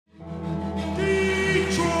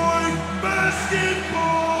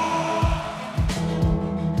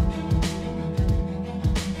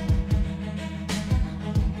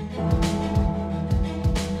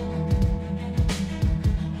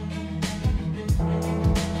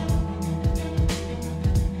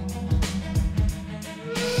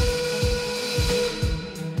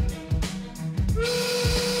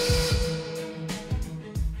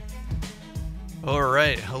All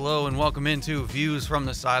right, hello and welcome into Views from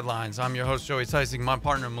the Sidelines. I'm your host, Joey Tysick, my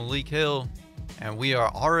partner, Malik Hill, and we are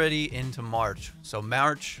already into March. So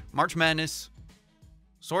March Madness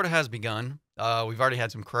sort of has begun. We've already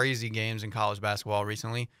had some crazy games in college basketball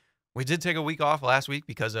recently. We did take a week off last week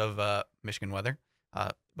because of Michigan weather,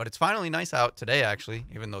 but it's finally nice out today, actually,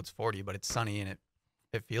 even though it's 40, but it's sunny and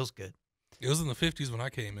it feels good. It was in the 50s when I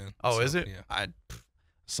came in. Oh, so, is it? Yeah.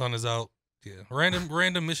 Sun is out. Yeah,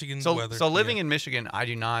 random Michigan weather. So living in Michigan, I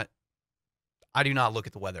do not look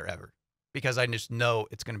at the weather ever because I just know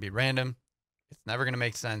it's going to be random. It's never going to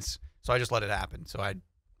make sense, so I just let it happen. So I'm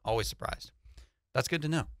always surprised. That's good to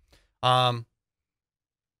know.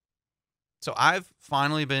 So I've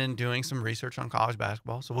finally been doing some research on college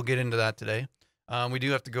basketball, so we'll get into that today. We do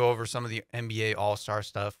have to go over some of the NBA All-Star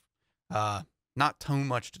stuff. Not too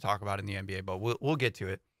much to talk about in the NBA, but we'll get to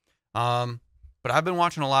it. But I've been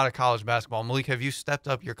watching a lot of college basketball. Malik, have you stepped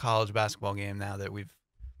up your college basketball game now that we've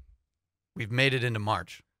made it into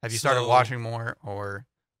March? Have you started watching more, or?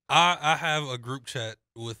 I have a group chat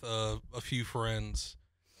with a few friends.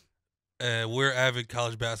 We're avid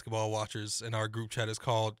college basketball watchers, and our group chat is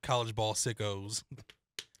called College Ball Sickos.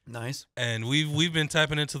 Nice. And we've been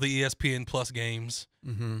tapping into the ESPN Plus games.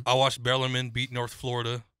 Mm-hmm. I watched Bellarmine beat North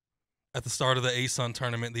Florida at the start of the ASUN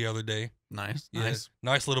tournament the other day. Nice.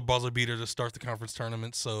 Nice little buzzer beater to start the conference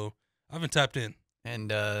tournament. So I've been tapped in.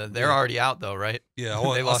 And they're already out though, right? Yeah,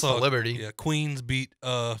 they lost to Liberty. Yeah, Queens beat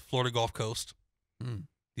Florida Gulf Coast. Mm.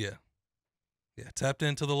 Yeah, tapped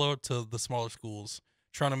into the smaller schools,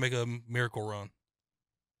 trying to make a miracle run.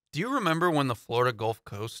 Do you remember when the Florida Gulf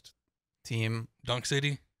Coast team, Dunk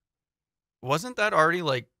City, wasn't that already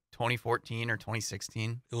like 2014 or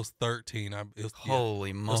 2016? It was 13.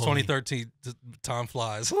 Holy moly. It was 2013. Time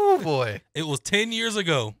flies. Oh, boy. It was 10 years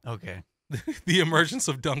ago. Okay. The emergence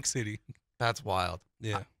of Dunk City. That's wild.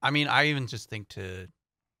 Yeah. I mean, I even just think to,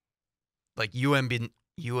 like,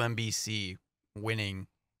 UMBC winning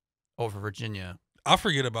over Virginia. I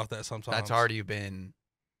forget about that sometimes. That's already been.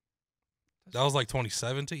 That was like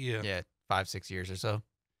 2017? Yeah. Yeah, 5-6 years or so.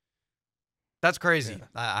 That's crazy. Yeah.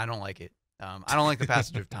 I don't like it. I don't like the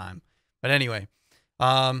passage of time. But anyway,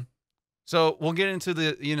 so we'll get into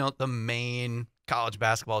the main college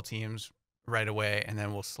basketball teams right away, and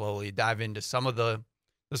then we'll slowly dive into some of the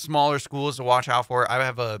smaller schools to watch out for. I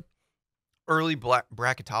have a early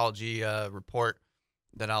bracketology report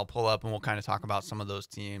that I'll pull up, and we'll kind of talk about some of those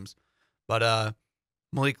teams. But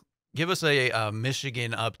Malik, give us a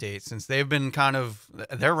Michigan update, since they've been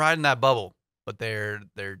they're riding that bubble, but they're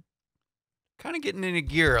kind of getting into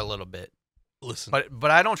gear a little bit. Listen,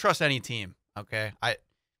 but I don't trust any team. Okay,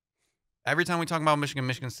 every time we talk about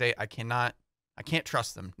Michigan State, I can't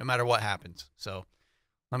trust them no matter what happens. So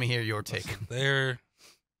let me hear your take. Listen,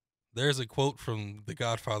 there's a quote from The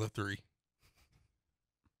Godfather 3.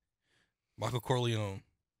 Michael Corleone.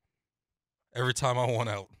 Every time I want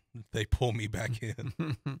out, they pull me back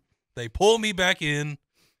in. They pull me back in.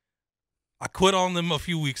 I quit on them a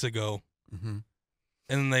few weeks ago, mm-hmm. and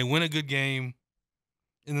then they win a good game,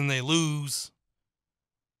 and then they lose,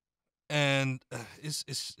 and it's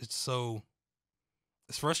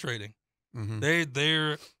frustrating. Mm-hmm.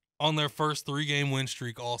 They're on their first 3-game win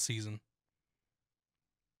streak all season.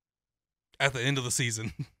 At the end of the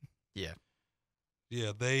season, yeah,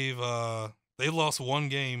 they've lost one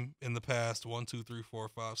game in the past. 1, 2, 3, 4,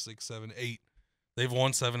 5, 6, 7, 8. They've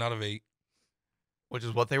won 7 out of 8, which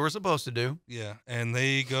is what they were supposed to do. Yeah, and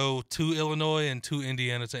they go to Illinois and to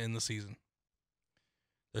Indiana to end the season.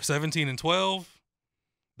 They're 17-12.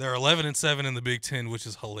 They're 11-7 in the Big Ten, which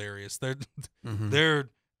is hilarious. They're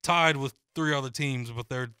tied with 3 other teams, but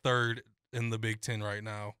they're third in the Big Ten right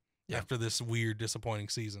now after this weird, disappointing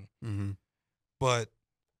season. Mm-hmm. But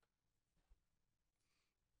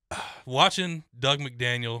watching Doug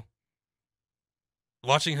McDaniel,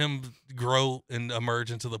 watching him grow and emerge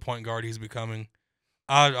into the point guard he's becoming,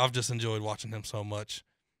 I've just enjoyed watching him so much.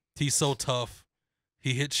 He's so tough.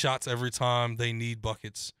 He hits shots every time they need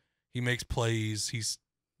buckets. He makes plays. He's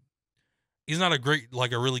not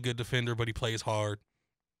a really good defender, but he plays hard.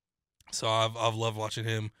 So I've loved watching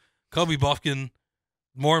him. Kobe Buffkin,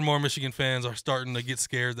 more and more Michigan fans are starting to get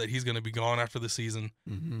scared that he's going to be gone after the season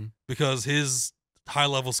because his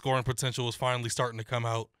high-level scoring potential is finally starting to come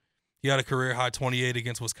out. He had a career high 28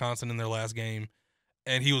 against Wisconsin in their last game,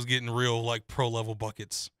 and he was getting real like pro level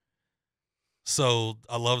buckets. So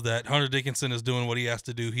I love that. Hunter Dickinson is doing what he has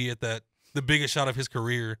to do. He hit the biggest shot of his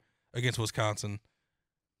career against Wisconsin.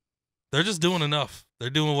 They're just doing enough. They're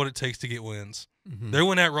doing what it takes to get wins. Mm-hmm. Their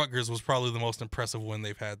win at Rutgers was probably the most impressive win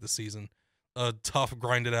they've had this season. A tough,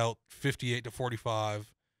 grinded out 58-45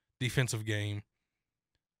 defensive game.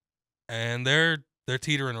 And they're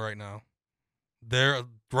teetering right now. They're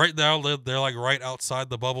right now, they're like right outside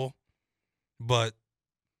the bubble. But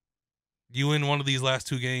you win one of these last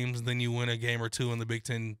two games, then you win a game or two in the Big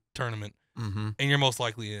Ten tournament, and you're most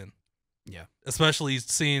likely in. Yeah. Especially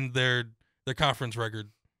seeing their conference record,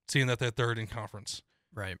 seeing that they're third in conference.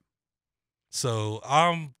 Right. So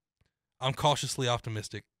I'm cautiously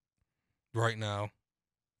optimistic right now.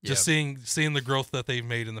 Just seeing the growth that they've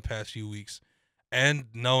made in the past few weeks, and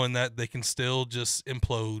knowing that they can still just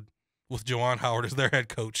implode with Juwan Howard as their head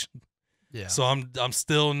coach. Yeah. So I'm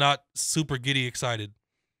still not super giddy excited,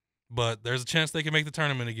 but there's a chance they can make the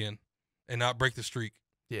tournament again and not break the streak.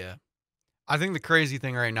 Yeah. I think the crazy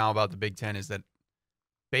thing right now about the Big Ten is that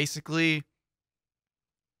basically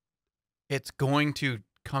it's going to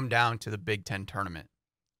come down to the Big Ten tournament.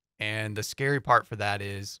 And the scary part for that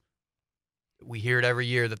is we hear it every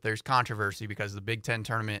year that there's controversy because the Big Ten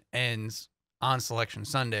tournament ends on Selection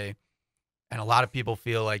Sunday. And a lot of people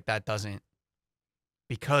feel like that doesn't,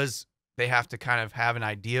 because they have to kind of have an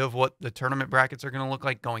idea of what the tournament brackets are going to look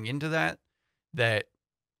like going into that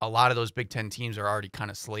a lot of those Big Ten teams are already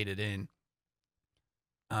kind of slated in.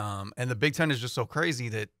 And the Big Ten is just so crazy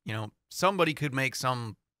that, somebody could make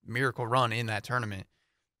some miracle run in that tournament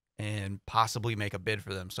and possibly make a bid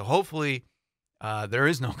for them. So hopefully there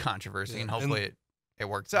is no controversy, and hopefully it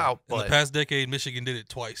works out. In the past decade, Michigan did it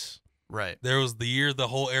twice. Right. There was the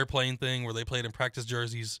whole airplane thing where they played in practice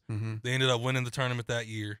jerseys. Mm-hmm. They ended up winning the tournament that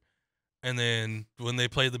year. And then when they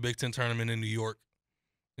played the Big Ten tournament in New York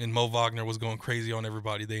and Mo Wagner was going crazy on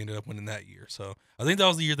everybody, they ended up winning that year. So I think that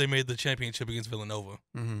was the year they made the championship against Villanova.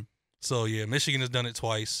 Mm-hmm. So, yeah, Michigan has done it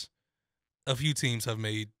twice. A few teams have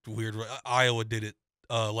made weird. Iowa did it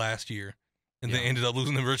last year, and they ended up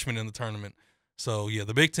losing to Richmond in the tournament. So, yeah,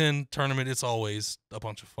 the Big Ten tournament, it's always a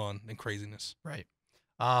bunch of fun and craziness. Right.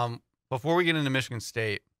 Before we get into Michigan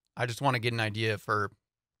State, I just want to get an idea for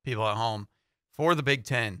people at home. For the Big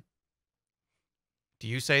Ten, do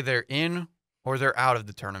you say they're in or they're out of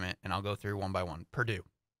the tournament? And I'll go through one by one. Purdue.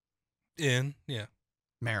 In, yeah.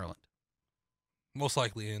 Maryland. Most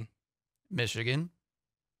likely in. Michigan.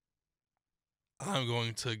 I'm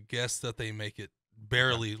going to guess that they make it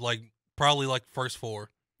barely, probably first four.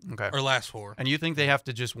 Okay. Or last four. And you think they have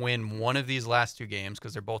to just win one of these last two games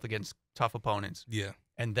because they're both against tough opponents? Yeah.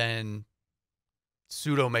 And then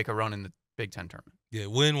pseudo make a run in the Big Ten tournament? Yeah,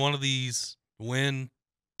 win one of these, win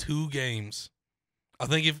two games. I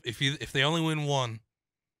think if they only win one,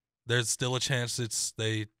 there's still a chance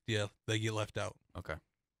they get left out. Okay.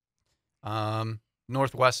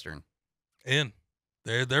 Northwestern. In.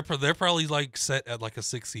 They're probably set at a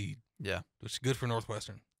 6 seed. Yeah. Which is good for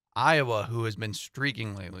Northwestern. Iowa, who has been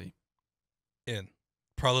streaking lately. In.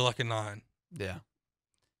 Probably a 9. Yeah.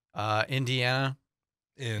 Indiana.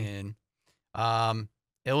 In.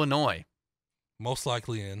 Illinois. Most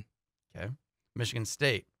likely in. Okay. Michigan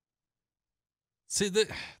State. See,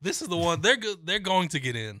 this is the one they're going to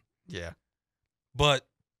get in. Yeah. But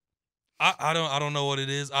I don't know what it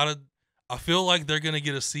is. I feel like they're going to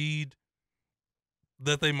get a seed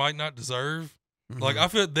that they might not deserve. Mm-hmm. I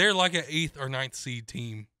feel they're like an 8th or 9th seed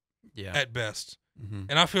team. Yeah. At best. Mm-hmm.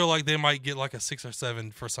 And I feel like they might get a 6 or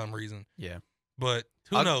 7 for some reason. Yeah. But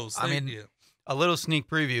who knows? A little sneak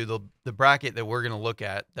preview, the bracket that we're going to look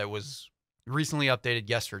at that was recently updated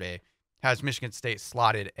yesterday has Michigan State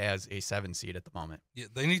slotted as a 7 seed at the moment. Yeah,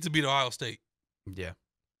 they need to beat Ohio State. Yeah.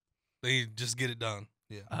 They just get it done.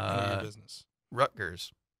 Yeah. None of your business.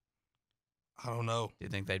 Rutgers. I don't know. Do you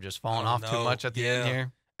think they've just fallen off too much at the end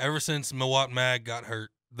here? Ever since Milwaukee Mag got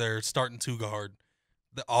hurt, they're starting to guard.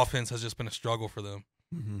 The offense has just been a struggle for them.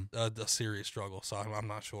 Mm-hmm. A serious struggle. So I'm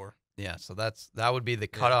not sure. Yeah, so that would be the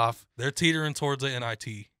cutoff. They're teetering towards the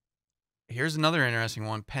NIT. Here's another interesting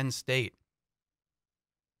one. Penn State.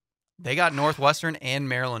 They got Northwestern and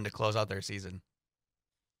Maryland to close out their season.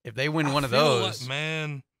 If they win one of those,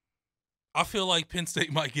 I feel like Penn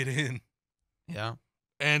State might get in. Yeah.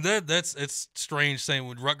 And it's strange saying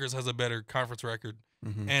when Rutgers has a better conference record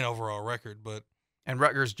and overall record, but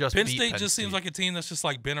Rutgers just Penn State just seems like a team that's just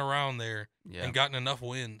been around there and gotten enough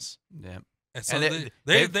wins. Yeah. And so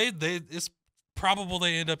it's probable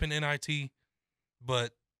they end up in NIT,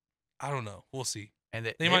 but I don't know. We'll see.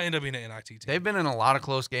 And they might end up being an NIT team. They've been in a lot of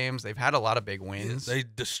close games. They've had a lot of big wins. They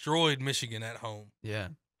destroyed Michigan at home. Yeah.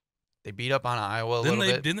 They beat up on Iowa a little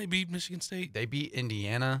bit. Didn't they beat Michigan State? They beat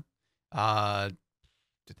Indiana.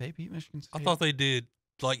 Did they beat Michigan State? I thought they did,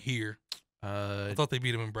 like here. I thought they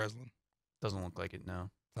beat them in Breslin. Doesn't look like it, no.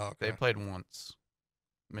 Oh, okay. They played once.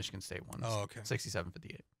 Michigan State once. Oh, okay.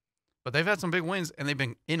 67-58. But they've had some big wins, and they've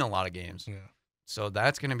been in a lot of games. Yeah. So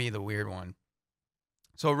that's going to be the weird one.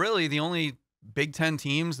 So really, the only Big Ten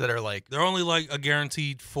teams that are like... They're only like a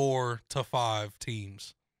guaranteed 4 to 5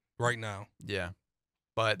 teams right now. Yeah.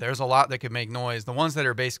 But there's a lot that could make noise. The ones that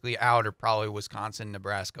are basically out are probably Wisconsin,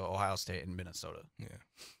 Nebraska, Ohio State, and Minnesota.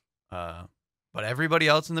 Yeah. But everybody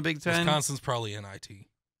else in the Big Ten... Wisconsin's probably NIT.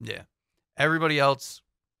 Yeah. Everybody else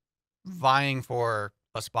vying for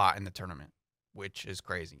a spot in the tournament, which is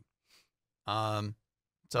crazy.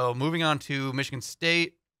 So moving on to Michigan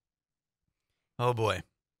State. Oh boy.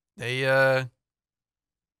 They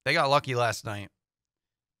got lucky last night.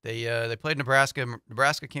 They played Nebraska.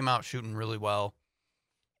 Nebraska came out shooting really well,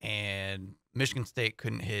 and Michigan State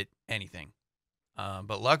couldn't hit anything.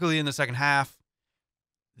 But luckily in the second half,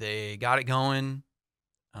 they got it going.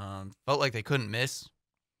 Felt like they couldn't miss.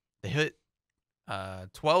 They hit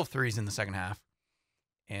 12 threes in the second half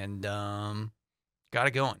and got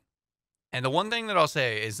it going. And the one thing that I'll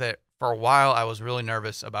say is that for a while I was really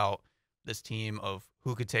nervous about this team of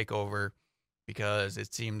who could take over because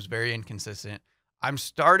it seems very inconsistent. I'm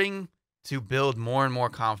starting to build more and more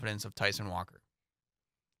confidence of Tyson Walker.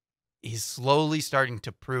 He's slowly starting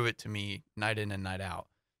to prove it to me night in and night out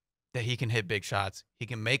that he can hit big shots. He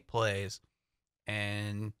can make plays.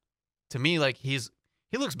 And to me, like he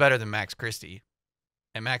looks better than Max Christie.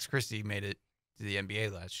 And Max Christie made it to the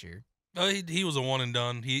NBA last year. He was a one and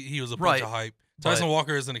done. He was a bunch of hype. Tyson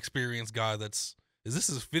Walker is an experienced guy is this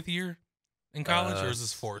his 5th year in college or is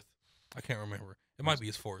this 4th? I can't remember. It might be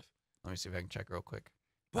his 4th. Let me see if I can check real quick.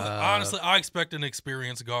 But honestly, I expect an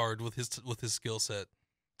experienced guard with his skill set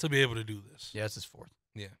to be able to do this. Yeah, it's his 4th.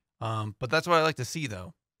 Yeah. But that's what I like to see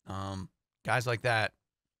though. Guys like that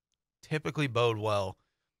typically bode well.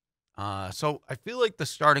 So I feel like the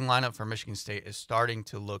starting lineup for Michigan State is starting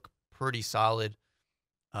to look pretty solid.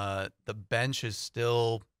 The bench is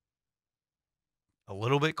still a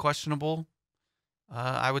little bit questionable,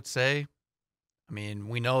 I would say. I mean,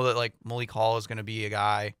 we know that like Malik is going to be a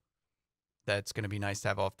guy that's going to be nice to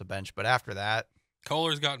have off the bench, but after that,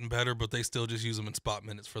 Kohler's gotten better, but they still just use him in spot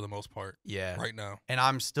minutes for the most part. Yeah, right now. And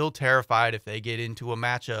I'm still terrified if they get into a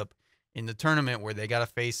matchup in the tournament where they got to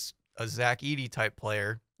face a Zach Edey type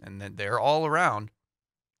player, and then they're all around,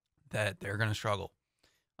 that they're going to struggle.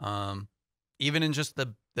 Even in just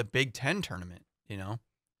the Big Ten tournament,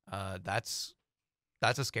 that's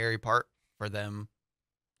a scary part for them,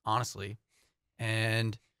 honestly.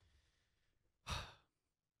 And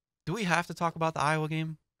do we have to talk about the Iowa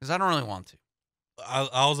game? Because I don't really want to.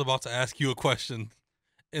 I was about to ask you a question,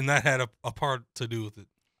 and that had a part to do with it.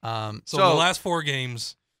 So the last 4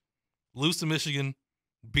 games, lose to Michigan,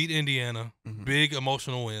 beat Indiana, big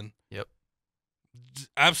emotional win. Yep.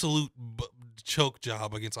 Absolute choke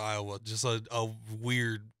job against Iowa. Just a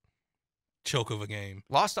weird choke of a game.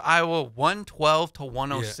 Lost to Iowa 112 to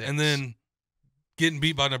 106. Yeah, and then getting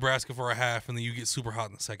beat by Nebraska for a half, and then you get super hot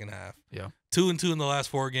in the second half. Yeah. 2-2 in the last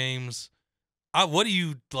 4 games. What do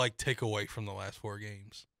you take away from the last 4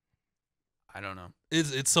 games? I don't know.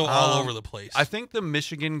 It's so all over the place. I think the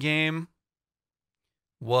Michigan game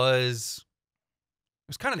was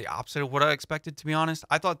kind of the opposite of what I expected, to be honest.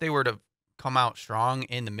 I thought they were to come out strong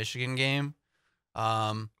in the Michigan game,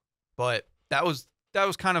 but that was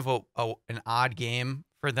kind of an odd game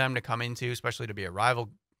for them to come into, especially to be a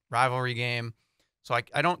rivalry game. So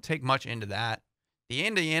I don't take much into that. The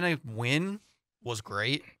Indiana win was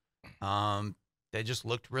great. They just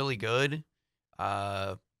looked really good.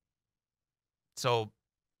 So,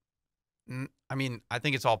 I mean, I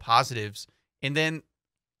think it's all positives. And then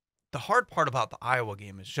the hard part about the Iowa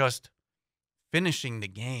game is just finishing the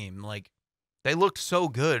game. Like, they looked so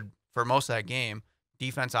good for most of that game.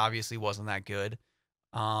 Defense obviously wasn't that good.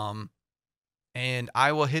 And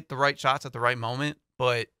Iowa hit the right shots at the right moment,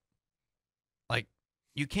 but like,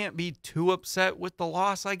 you can't be too upset with the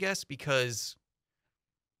loss, I guess, because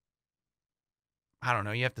I don't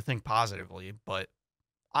know, you have to think positively, but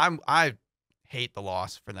I hate the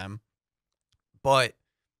loss for them. But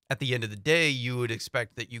at the end of the day, you would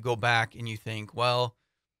expect that you go back and you think, well,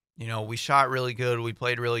 we shot really good, we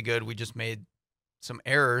played really good, we just made some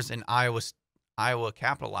errors, and Iowa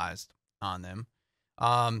capitalized on them.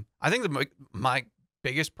 I think my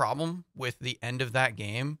biggest problem with the end of that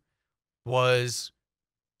game was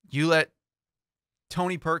you let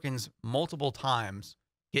Tony Perkins multiple times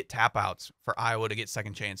get tap outs for Iowa to get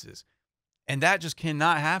second chances. And that just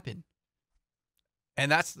cannot happen.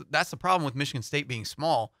 And that's the problem with Michigan State being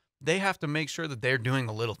small. They have to make sure that they're doing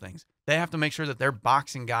the little things. They have to make sure that they're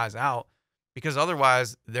boxing guys out, because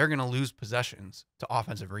otherwise they're going to lose possessions to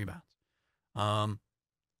offensive rebounds.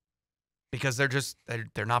 Because they're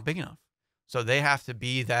not big enough. So they have to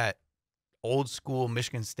be that old school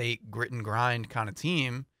Michigan State grit and grind kind of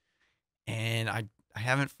team. And I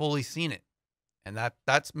haven't fully seen it. And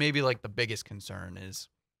that's maybe like the biggest concern is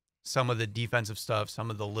some of the defensive stuff,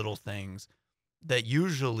 some of the little things that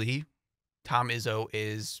usually Tom Izzo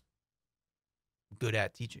is good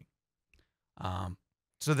at teaching.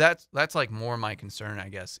 So that's like more my concern, I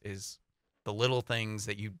guess, is the little things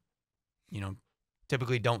that you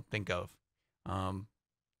typically don't think of. And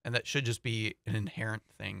that should just be an inherent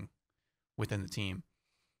thing within the team.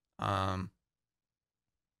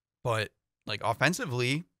 But like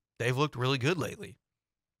offensively, they've looked really good lately.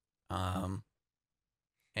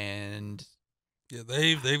 And yeah,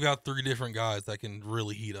 they've got 3 different guys that can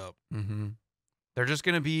really heat up. Mm-hmm. They're just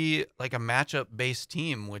going to be like a matchup-based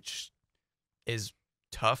team, which is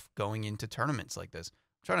tough going into tournaments like this.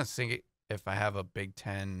 I'm trying to think if I have a Big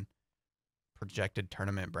Ten projected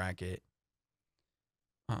tournament bracket.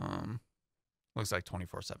 Looks like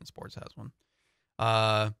 24/7 Sports has one.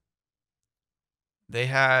 They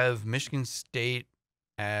have Michigan State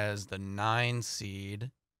as the 9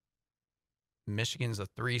 seed. Michigan's a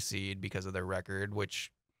 3 seed because of their record,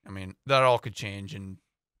 which, I mean, that all could change and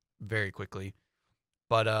very quickly.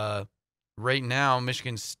 But right now,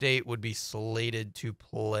 Michigan State would be slated to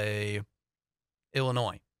play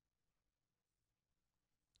Illinois,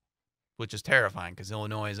 which is terrifying because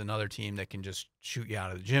Illinois is another team that can just shoot you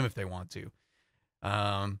out of the gym if they want to.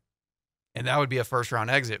 And that would be a first-round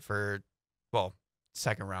exit for, well,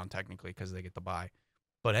 second round technically because they get the bye.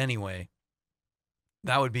 But anyway,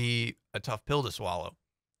 that would be a tough pill to swallow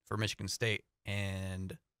for Michigan State.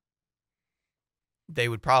 And they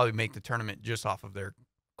would probably make the tournament just off of their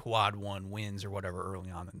quad 1 wins or whatever early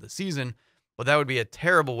on in the season. But that would be a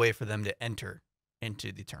terrible way for them to enter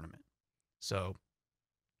into the tournament. So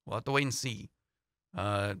we'll have to wait and see.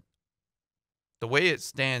 The way it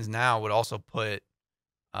stands now would also put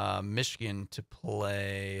Michigan to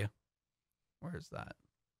play. Where is that?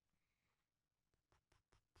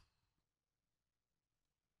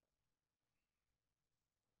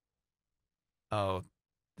 Oh,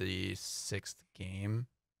 the 6th game,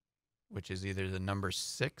 which is either the number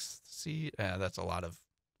 6th seed. That's a lot of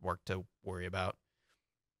work to worry about.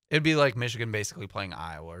 It'd be like Michigan basically playing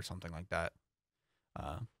Iowa or something like that,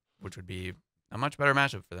 which would be a much better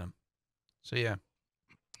matchup for them. So, yeah.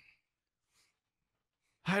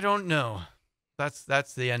 I don't know.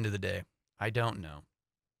 That's the end of the day. I don't know.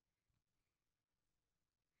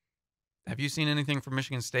 Have you seen anything from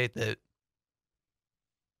Michigan State that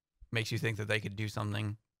makes you think that they could do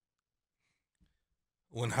something?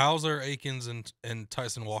 When Hauser, Akins, and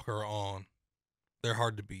Tyson Walker are on, they're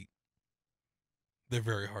hard to beat. They're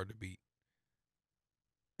very hard to beat.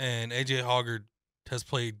 And A.J. Hoggard has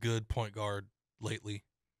played good point guard lately.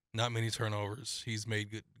 Not many turnovers. He's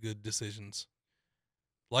made good decisions.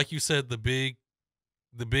 Like you said, the big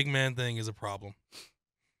man thing is a problem.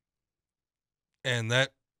 And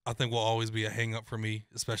that, I think, will always be a hang-up for me,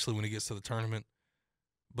 especially when it gets to the tournament.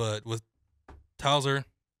 But with Towser,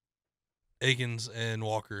 Akins, and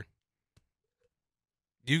Walker,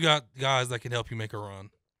 you got guys that can help you make a run.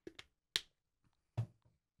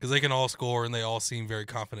 Because they can all score, and they all seem very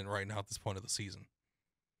confident right now at this point of the season.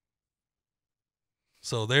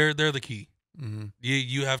 So they're the key. Mm-hmm.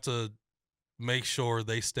 You have to make sure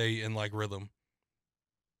they stay in like rhythm.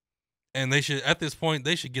 And they should, at this point,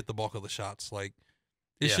 they should get the bulk of the shots. Like,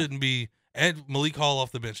 it shouldn't be, and Malik Hall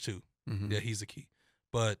off the bench too. Mm-hmm. Yeah, he's the key.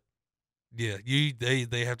 But yeah,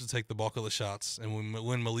 they have to take the bulk of the shots. And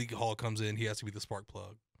when Malik Hall comes in, he has to be the spark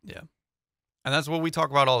plug. Yeah. And that's what we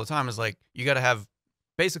talk about all the time is like, you got to have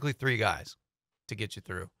basically 3 guys to get you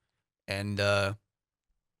through. And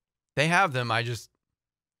they have them.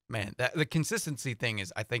 The consistency thing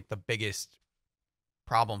is, I think, the biggest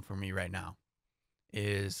problem for me right now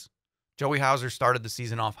is Joey Hauser started the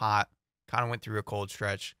season off hot, kind of went through a cold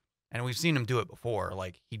stretch, and we've seen him do it before.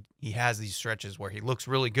 Like he has these stretches where he looks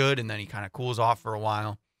really good and then he kind of cools off for a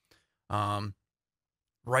while.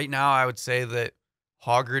 Right now, I would say that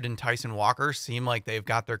Hoggard and Tyson Walker seem like they've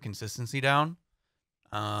got their consistency down.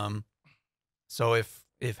 So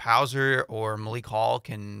if Hauser or Malik Hall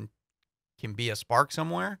can be a spark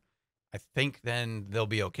somewhere, I think then they'll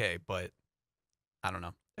be okay. But I don't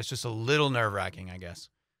know. It's just a little nerve-wracking, I guess,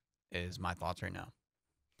 is my thoughts right now.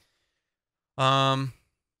 All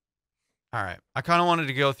right. I kind of wanted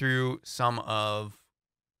to go through some of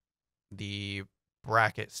the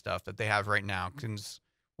bracket stuff that they have right now, since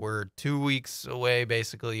we're 2 weeks away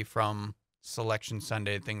basically from Selection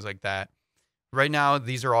Sunday, things like that. Right now,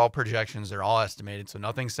 these are all projections. They're all estimated, so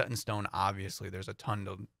nothing's set in stone. Obviously, there's a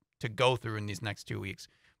ton to go through in these next 2 weeks.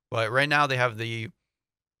 But right now, they have the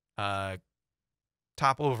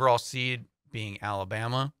top overall seed being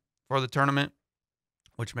Alabama for the tournament,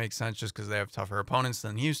 which makes sense just because they have tougher opponents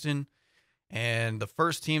than Houston. And the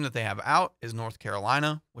first team that they have out is North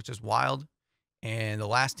Carolina, which is wild. And the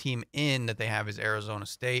last team in that they have is Arizona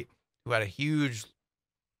State, who had a huge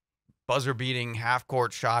buzzer-beating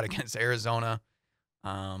half-court shot against Arizona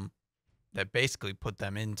that basically put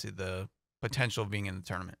them into the potential of being in the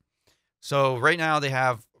tournament. So right now they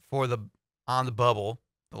have, on the bubble,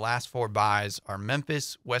 the last 4 byes are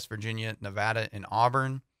Memphis, West Virginia, Nevada, and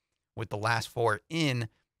Auburn, with the last 4 in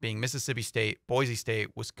being Mississippi State, Boise State,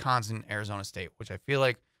 Wisconsin, Arizona State, which I feel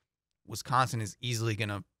like Wisconsin is easily going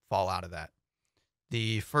to fall out of that.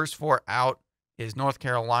 The first 4 out is North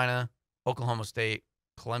Carolina, Oklahoma State,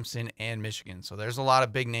 Clemson, and Michigan. So there's a lot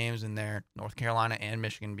of big names in there, North Carolina and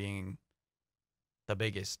Michigan being the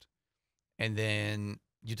biggest. And then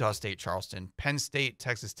Utah State, Charleston, Penn State,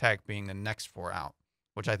 Texas Tech being the next 4 out,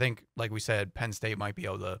 which I think, like we said, Penn State might be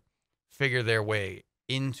able to figure their way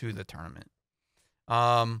into the tournament.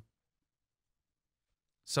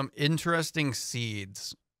 Some interesting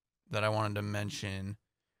seeds that I wanted to mention.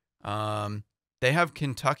 They have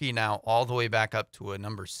Kentucky now all the way back up to a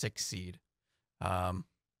number 6 seed,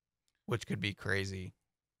 which could be crazy.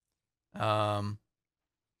 Let's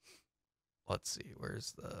see,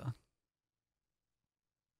 where's the...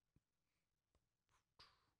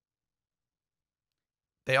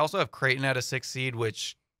 They also have Creighton at a 6 seed,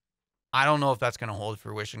 which I don't know if that's going to hold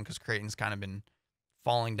fruition because Creighton's kind of been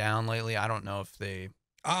falling down lately. I don't know if they...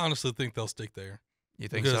 I honestly think they'll stick there. You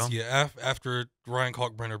think because, so? Yeah, after Ryan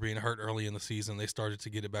Kalkbrenner being hurt early in the season, they started to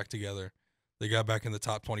get it back together. They got back in the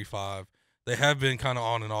top 25. They have been kind of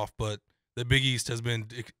on and off, but the Big East has been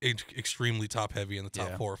extremely top-heavy in the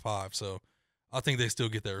top 4 or 5, so I think they still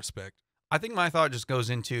get their respect. I think my thought just goes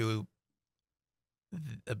into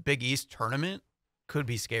the Big East tournament could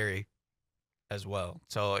be scary as well.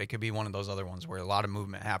 So it could be one of those other ones where a lot of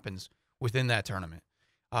movement happens within that tournament.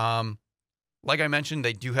 Like I mentioned,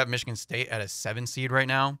 they do have Michigan State at a 7 seed right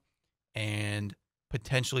now and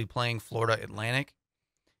potentially playing Florida Atlantic.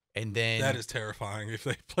 And then that is terrifying if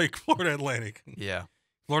they play Florida Atlantic. Yeah.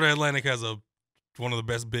 Florida Atlantic has one of the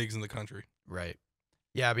best bigs in the country. Right.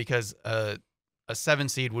 Yeah, because a 7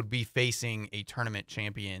 seed would be facing a tournament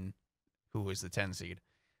champion who was the 10 seed.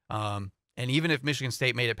 And even if Michigan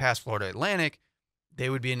State made it past Florida Atlantic,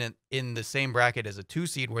 they would be in the same bracket as a 2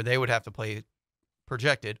 seed where they would have to play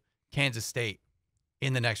projected Kansas State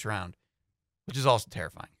in the next round, which is also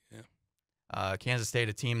terrifying. Yeah. Kansas State,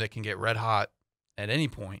 a team that can get red hot at any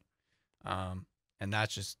point. And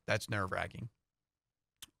that's nerve-wracking.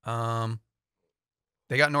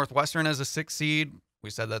 They got Northwestern as a 6 seed. We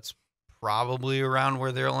said that's probably around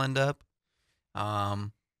where they'll end up.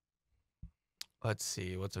 Let's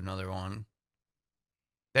see. What's another one?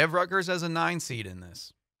 They have Rutgers as a 9 seed in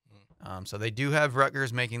this. So they do have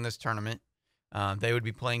Rutgers making this tournament. They would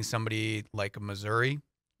be playing somebody like Missouri,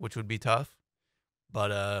 which would be tough.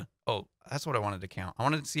 But, that's what I wanted to count. I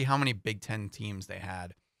wanted to see how many Big Ten teams they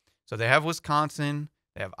had. So they have Wisconsin.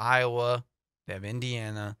 They have Iowa. They have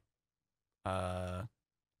Indiana. I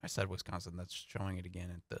said Wisconsin. That's showing it again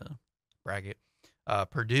at the bracket.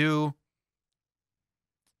 Purdue.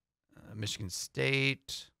 Michigan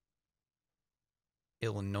State.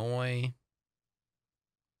 Illinois.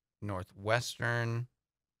 Northwestern.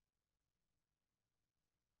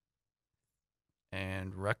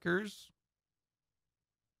 And Rutgers.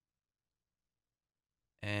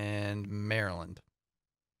 And Maryland.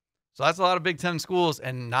 So that's a lot of Big Ten schools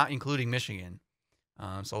and not including Michigan.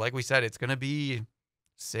 So like we said, it's going to be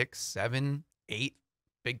 6, 7, 8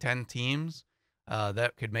 Big Ten teams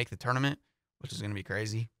that could make the tournament, which is going to be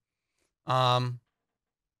crazy. I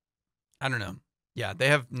don't know. Yeah, they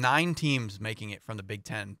have 9 teams making it from the Big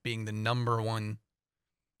Ten, being the number 1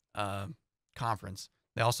 conference.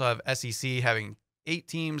 They also have SEC having 8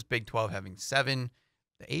 teams, Big 12 having 7.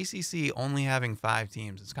 The ACC only having 5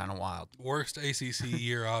 teams is kind of wild. Worst ACC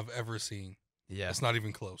year I've ever seen. Yeah. It's not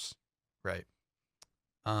even close. Right.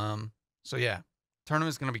 So yeah,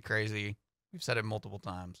 tournament's going to be crazy. We've said it multiple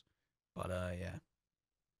times. But yeah.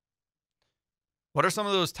 What are some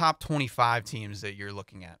of those top 25 teams that you're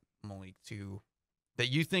looking at, Malik, that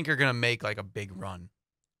you think are going to make like a big run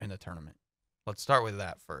in the tournament? Let's start with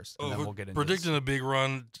that first, and then we'll get into predicting a big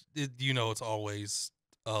run. It's always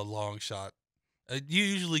a long shot. You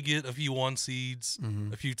usually get a few 1 seeds,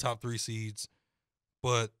 a few top 3 seeds,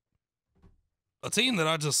 but a team that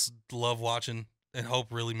I just love watching and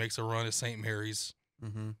hope really makes a run is St. Mary's.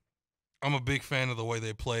 Mm-hmm. I'm a big fan of the way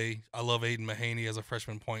they play. I love Aiden Mahaney as a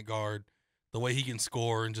freshman point guard, the way he can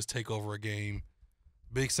score and just take over a game.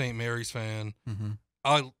 Big St. Mary's fan. Mm-hmm.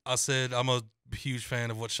 I said I'm a huge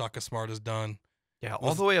fan of what Shaka Smart has done. Yeah,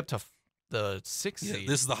 all the way up to the 6th seed.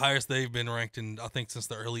 This is the highest they've been ranked in, I think, since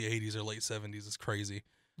the early 80s or late 70s. It's crazy.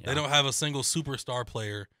 Yeah. They don't have a single superstar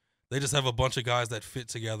player. They just have a bunch of guys that fit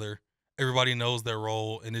together. Everybody knows their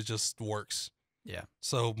role, and it just works. Yeah.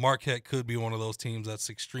 So Marquette could be one of those teams that's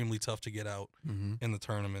extremely tough to get out in the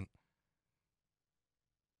tournament.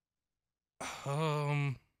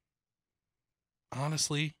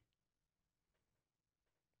 Honestly,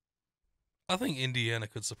 I think Indiana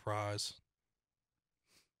could surprise.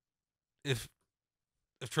 If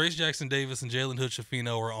Trace Jackson Davis and Jalen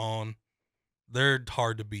Hood-Schifino are on, they're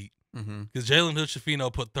hard to beat. Because Jalen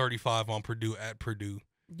Hood-Schifino put 35 on Purdue at Purdue.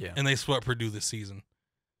 Yeah. And they swept Purdue this season.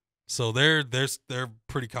 So they're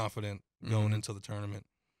pretty confident going into the tournament.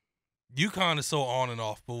 UConn is so on and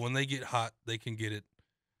off, but when they get hot, they can get it.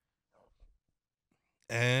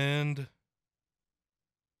 And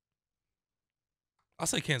I'll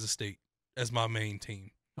say Kansas State as my main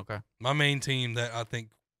team. Okay. My main team that I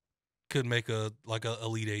think could make a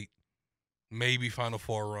Elite 8, maybe Final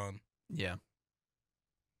Four run. Yeah.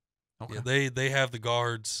 Okay. Yeah, they have the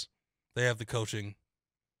guards, they have the coaching.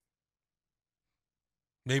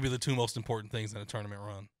 Maybe the 2 most important things in a tournament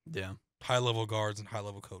run. Yeah. High-level guards and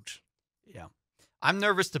high-level coach. Yeah. I'm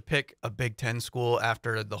nervous to pick a Big Ten school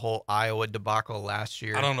after the whole Iowa debacle last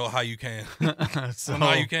year. I don't know how you can. So, I don't know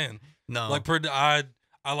how you can. No. Like Purdue, I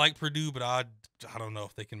like Purdue, but I don't know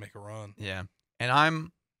if they can make a run. Yeah.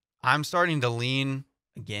 And I'm starting to lean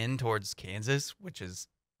again towards Kansas, which is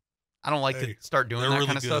I don't like to start doing that really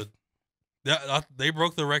kind of stuff. Yeah, they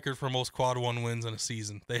broke the record for most quad 1 wins in a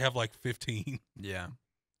season. They have like 15. Yeah.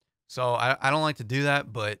 So I don't like to do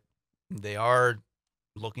that, but they are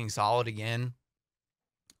looking solid again.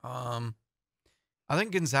 I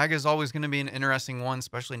think Gonzaga is always going to be an interesting one,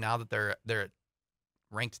 especially now that they're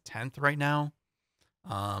ranked 10th right now.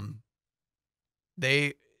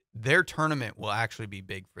 Their tournament will actually be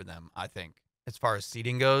big for them, I think, as far as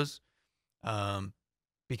seeding goes,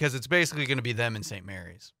 because it's basically going to be them and St.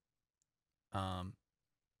 Mary's.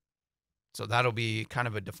 So that'll be kind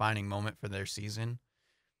of a defining moment for their season.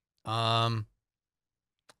 Let's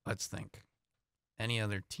think. Any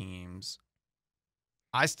other teams?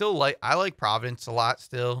 I like Providence a lot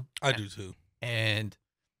still. I do too. And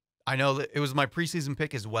I know that it was my preseason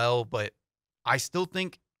pick as well, but I still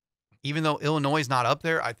think even though Illinois is not up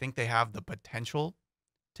there, I think they have the potential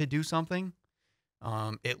to do something.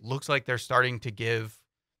 It looks like they're starting to give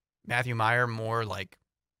Matthew Meyer more like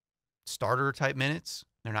starter type minutes.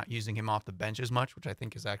 They're not using him off the bench as much, which I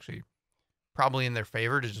think is actually probably in their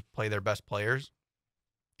favor to just play their best players.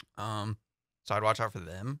 So I'd watch out for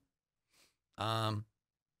them.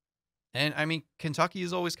 And I mean, Kentucky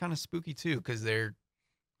is always kind of spooky too, because I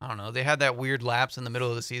don't know, they had that weird lapse in the middle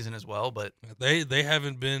of the season as well, but they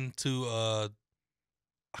haven't been to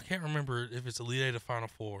I can't remember if it's Elite 8 or Final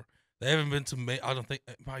Four. They haven't been to I don't think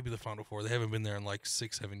it might be the Final Four. They haven't been there in like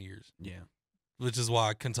 6-7 years. Yeah. Which is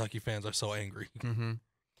why Kentucky fans are so angry. Mm-hmm.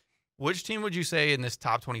 Which team would you say in this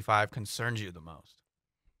top 25 concerns you the most?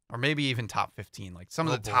 Or maybe even top 15, like some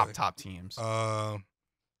of the top teams.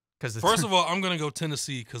 Because first of all, I'm gonna go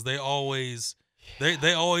Tennessee because they always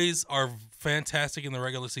are fantastic in the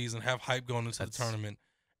regular season, have hype going into the tournament,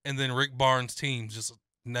 and then Rick Barnes' teams just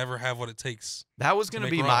never have what it takes. That was gonna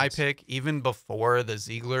be my pick even before the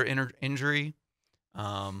Ziegler injury.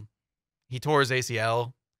 He tore his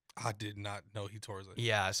ACL. I did not know he tore his ACL.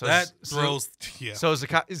 Yeah, so that throws. Yeah. So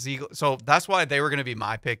Zakai Ziegler. So that's why they were going to be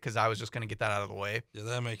my pick because I was just going to get that out of the way. Yeah,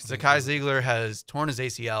 that makes sense. Zakai Ziegler has torn his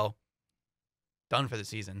ACL, done for the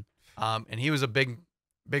season, and he was a big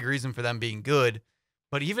reason for them being good.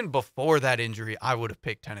 But even before that injury, I would have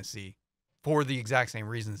picked Tennessee for the exact same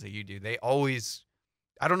reasons that you do. They always,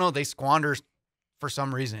 I don't know, they squander for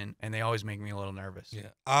some reason, and they always make me a little nervous. Yeah,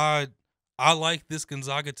 I like this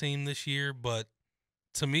Gonzaga team this year, but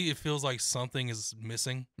to me, it feels like something is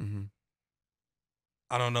missing. Mm-hmm.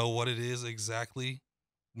 I don't know what it is exactly.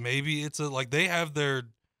 Maybe it's they have their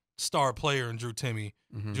star player in Drew Timme.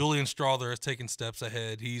 Mm-hmm. Julian Strawther has taken steps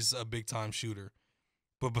ahead. He's a big time shooter.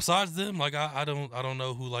 But besides them, I don't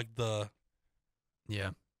know who yeah,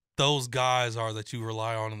 those guys are that you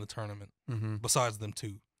rely on in the tournament. Mm-hmm. Besides them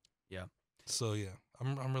two. Yeah. So yeah,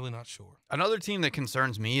 I'm really not sure. Another team that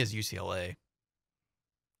concerns me is UCLA.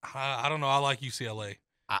 I don't know. I like UCLA.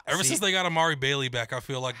 Ever See, since they got Amari Bailey back, I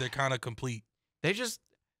feel like they're kind of complete.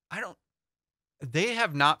 they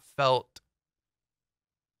have not felt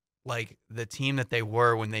like the team that they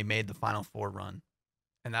were when they made the Final Four run.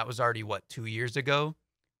 And that was already, 2 years ago?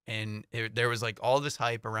 And there was like all this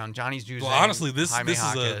hype around Johnny's Juzang. Well, honestly, this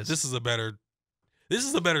is a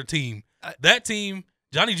better team. That team,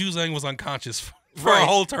 Johnny Juzang was unconscious for a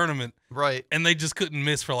whole tournament. Right. And they just couldn't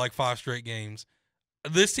miss for like 5 straight games.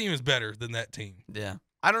 This team is better than that team. Yeah.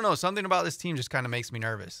 I don't know. Something about this team just kind of makes me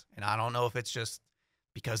nervous. And I don't know if it's just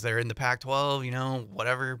because they're in the Pac-12,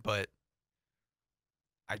 whatever. But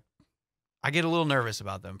I get a little nervous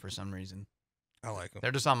about them for some reason. I like them.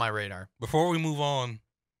 They're just on my radar. Before we move on,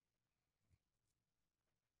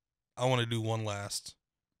 I want to do one last.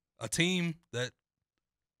 A team that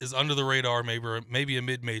is under the radar, maybe a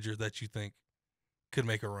mid-major that you think could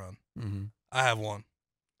make a run. Mm-hmm. I have one.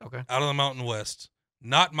 Okay. Out of the Mountain West.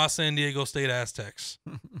 Not my San Diego State Aztecs.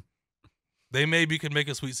 They maybe could make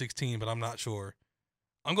a Sweet 16, but I'm not sure.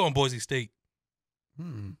 I'm going Boise State.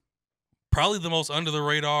 Probably the most under the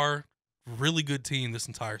radar, really good team this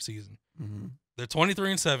entire season. Mm-hmm. They're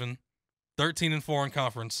 23-7, 13-4 in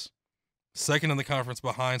conference, second in the conference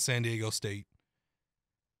behind San Diego State.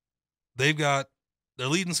 They've got their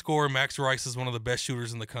leading scorer, Max Rice, is one of the best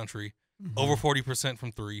shooters in the country, over 40%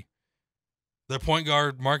 from 3. Their point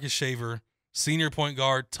guard, Marcus Shaver, senior point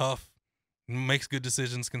guard, tough, makes good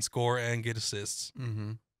decisions, can score and get assists.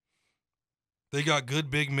 Mm-hmm. They got good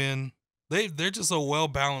big men. They're just a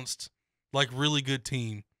well-balanced, like, really good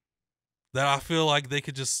team that I feel like they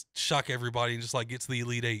could just shock everybody and just, like, get to the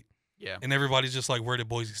Elite 8. Yeah. And everybody's just like, where did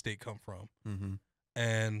Boise State come from? Mm-hmm.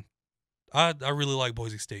 And I really like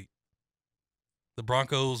Boise State. The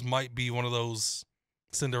Broncos might be one of those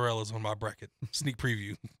Cinderellas on my bracket. Sneak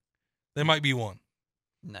preview. They might be one.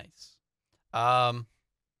 Nice. I'm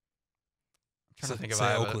trying to think of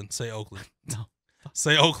Oakland. Say Oakland. No.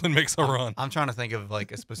 Say Oakland makes a run. I'm trying to think of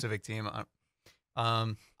like a specific team.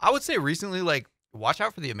 I would say recently, like, watch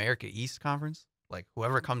out for the America East Conference. Like,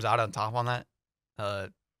 whoever comes out on top on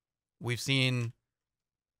that. We've seen.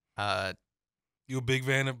 You a big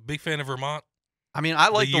fan of Vermont? I mean, I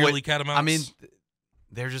like the yearly way, Catamounts. I mean,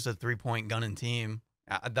 they're just a 3-point gunning team.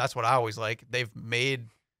 That's what I always like. They've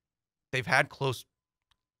had close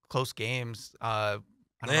games. I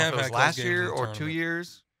don't know if it was last year or 2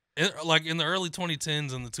 years. Like in the early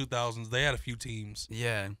 2010s and the 2000s, they had a few teams.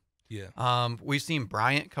 Yeah. Yeah. We've seen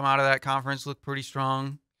Bryant come out of that conference look pretty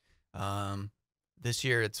strong. This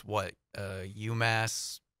year it's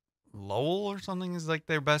UMass Lowell or something is like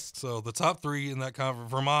their best. So the top 3 in that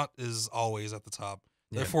conference, Vermont is always at the top.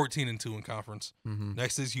 They're 14-2 in conference. Mm-hmm.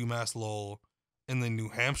 Next is UMass Lowell, and then New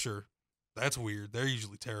Hampshire. That's weird. They're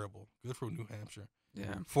usually terrible. Good for New Hampshire.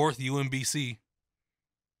 Yeah. 4th, UMBC.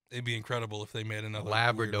 It'd be incredible if they made another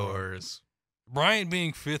Labradors. Bryant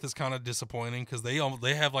being 5th is kind of disappointing because they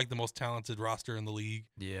have like the most talented roster in the league.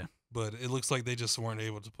 Yeah. But it looks like they just weren't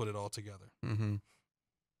able to put it all together. Mm-hmm.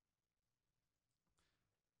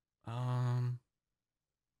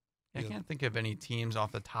 I can't think of any teams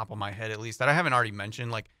off the top of my head, at least, that I haven't already mentioned.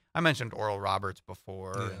 Like, I mentioned Oral Roberts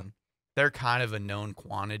before. Yeah. And they're kind of a known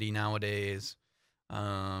quantity nowadays.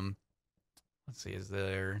 Let's see,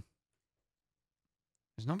 there's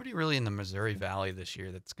nobody really in the Missouri Valley this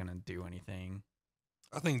year that's going to do anything.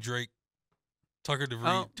 I think Drake, Tucker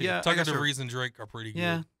DeVries, Tucker DeVries and Drake are pretty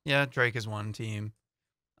good. Yeah, Drake is one team.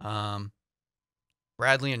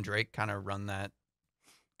 Bradley and Drake kind of run that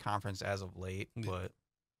conference as of late, but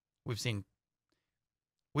we've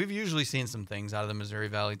usually seen some things out of the Missouri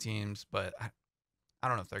Valley teams, but I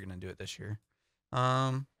don't know if they're going to do it this year.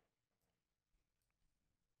 Yeah,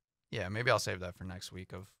 maybe I'll save that for next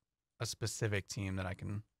week of a specific team that I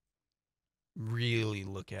can really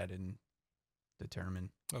look at and determine.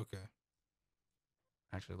 Okay.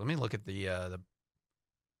 Actually, let me look at the did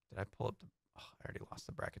I pull up I already lost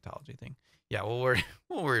the bracketology thing. Yeah, we'll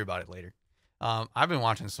worry about it later. I've been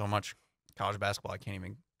watching so much college basketball I can't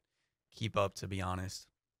even keep up, to be honest.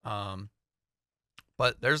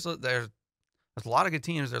 But there's a lot of good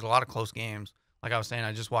teams. There's a lot of close games. Like I was saying,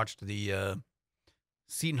 I just watched the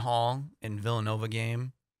Seton Hall and Villanova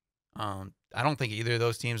game. I don't think either of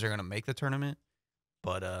those teams are going to make the tournament,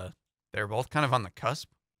 but they're both kind of on the cusp.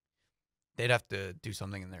 They'd have to do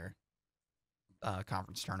something in their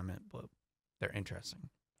conference tournament, but they're interesting.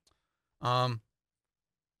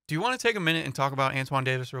 Do you want to take a minute and talk about Antoine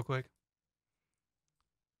Davis real quick?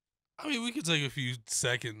 I mean, we could take a few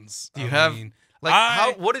seconds.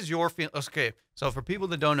 What is your feeling? Okay, so for people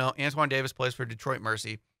that don't know, Antoine Davis plays for Detroit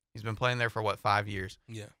Mercy. He's been playing there for, 5 years?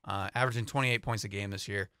 Yeah. Averaging 28 points a game this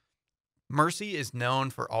year. Mercy is known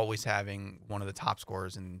for always having one of the top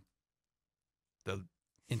scorers in the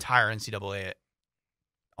entire NCAA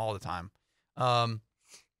all the time.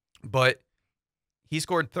 But he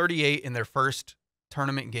scored 38 in their first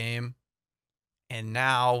tournament game, and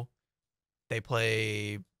now they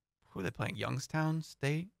play, who are they playing? Youngstown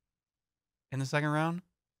State in the second round?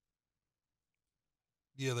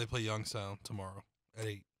 Yeah, they play Youngstown tomorrow at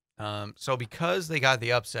 8. So because they got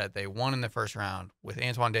the upset, they won in the first round with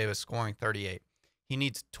Antoine Davis scoring 38. He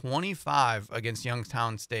needs 25 against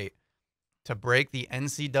Youngstown State to break the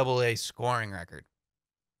NCAA scoring record,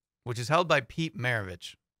 which is held by Pete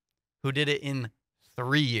Maravich, who did it in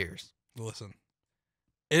 3 years. Listen,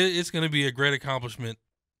 it's going to be a great accomplishment.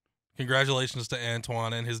 Congratulations to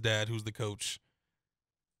Antoine and his dad, who's the coach.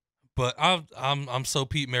 But I'm so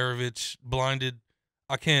Pete Maravich blinded.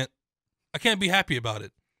 I can't be happy about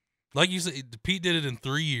it. Like you said, Pete did it in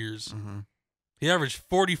 3 years. Mm-hmm. He averaged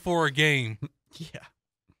 44 a game. Yeah.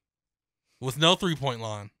 With no 3-point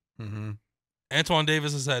line. Mm-hmm. Antoine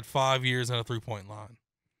Davis has had 5 years and a 3-point line.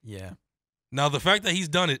 Yeah. Now the fact that he's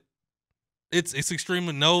done it, it's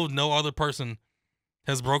extremely no other person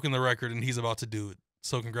has broken the record, and he's about to do it.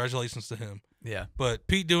 So congratulations to him. Yeah. But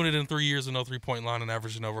Pete doing it in 3 years with no 3-point line and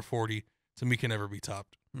averaging over 40 to me can never be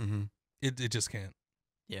topped. Mm-hmm. It just can't.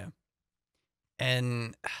 Yeah.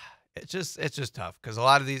 And it's just tough because a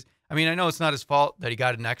lot of these. I mean, I know it's not his fault that he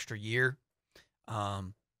got an extra year,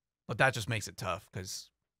 but that just makes it tough because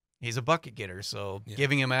he's a bucket getter. So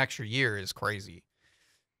giving him an extra year is crazy.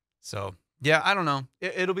 So yeah, I don't know.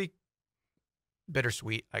 It'll be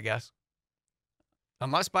bittersweet, I guess.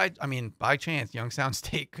 Unless by chance Youngstown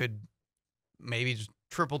State could maybe just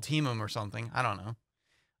triple team him or something. I don't know.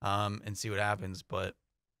 And see what happens. But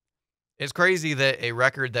it's crazy that a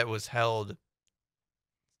record that was held,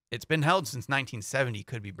 it's been held since 1970,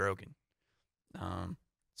 could be broken.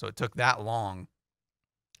 So it took that long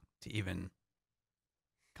to even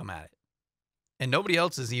come at it. And nobody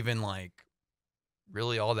else is even like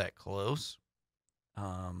really all that close.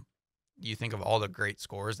 You think of all the great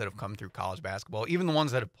scorers that have come through college basketball, even the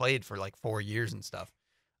ones that have played for like 4 years and stuff,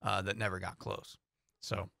 that never got close.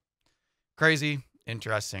 So crazy,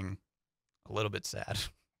 interesting, a little bit sad.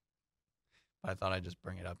 But I thought I'd just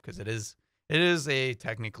bring it up because it is a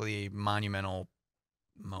technically monumental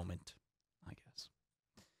moment, I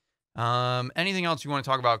guess. Anything else you want to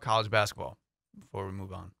talk about college basketball before we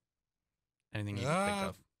move on? Anything you can think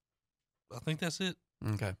of? I think that's it.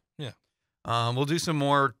 Okay. Yeah. We'll do some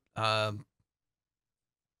more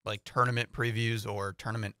like tournament previews or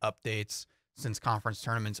tournament updates since conference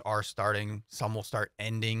tournaments are starting. Some will start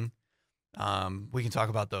ending. We can talk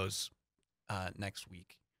about those next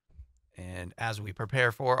week. And as we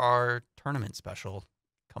prepare for our tournament special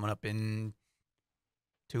coming up in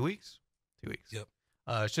 2 weeks. 2 weeks. Yep.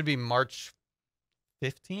 It should be March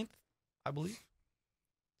 15th, I believe.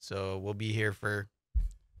 So we'll be here for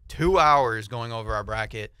 2 hours going over our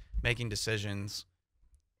bracket, making decisions,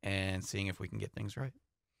 and seeing if we can get things right.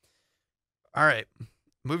 All right.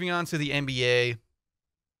 Moving on to the NBA.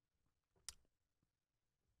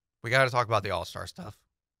 We got to talk about the All-Star stuff.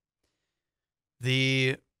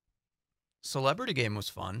 The celebrity game was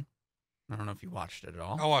fun. I don't know if you watched it at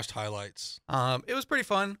all. I watched highlights. It was pretty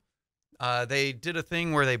fun. They did a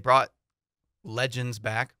thing where they brought legends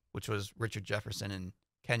back, which was Richard Jefferson and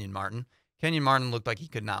Kenyon Martin. Kenyon Martin looked like he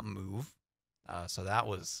could not move. So that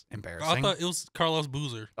was embarrassing. I thought it was Carlos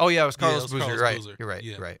Boozer. Oh, yeah, it was Carlos Boozer. Carlos Right. Boozer. You're right.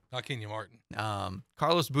 Yeah. You're right. Not Kenyon Martin.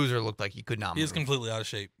 Carlos Boozer looked like he could not move. He is completely out of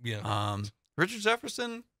shape. Yeah. Richard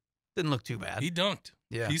Jefferson didn't look too bad. He dunked.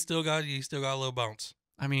 Yeah. He still got a little bounce.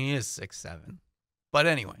 I mean, he is 6'7". But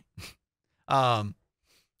anyway,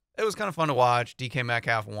 it was kind of fun to watch. DK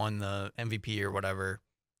Metcalf won the MVP or whatever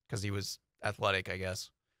because he was athletic, I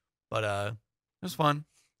guess. But it was fun.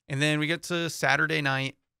 And then we get to Saturday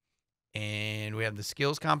night, and we have the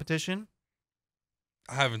skills competition.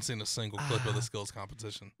 I haven't seen a single clip of the skills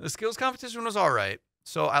competition. The skills competition was all right.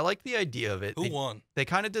 So I like the idea of it. Who won? They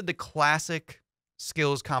kind of did the classic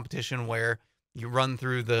skills competition where you run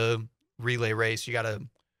through the relay race. You got to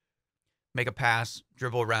make a pass,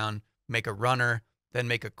 dribble around, make a runner, then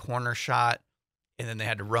make a corner shot, and then they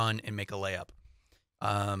had to run and make a layup.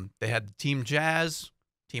 They had Team Jazz,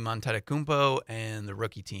 Team Antetokounmpo, and the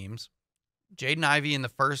rookie teams. Jaden Ivey in the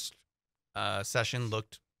first session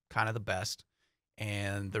looked kind of the best.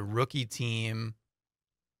 And the rookie team,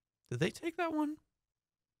 did they take that one?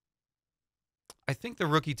 I think the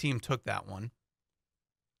rookie team took that one.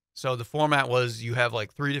 So the format was you have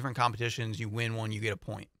like 3 different competitions. You win one, you get a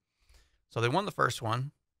point. So they won the first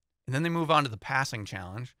one. And then they move on to the passing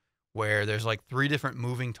challenge, where there's like 3 different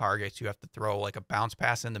moving targets. You have to throw like a bounce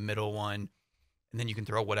pass in the middle one, and then you can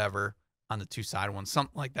throw whatever on the 2 side ones,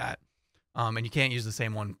 something like that. And you can't use the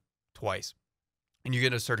same one twice. And you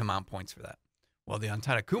get a certain amount of points for that. Well, the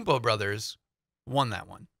Antetokounmpo brothers won that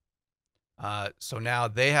one. So now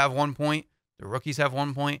they have 1 point. The rookies have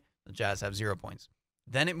 1 point. The Jazz have 0 points.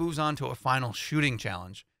 Then it moves on to a final shooting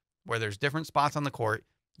challenge where there's different spots on the court.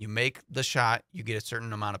 You make the shot, you get a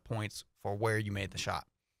certain amount of points for where you made the shot.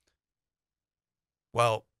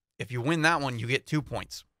 Well, if you win that one, you get 2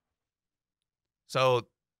 points. So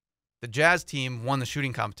the Jazz team won the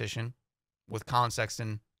shooting competition with Colin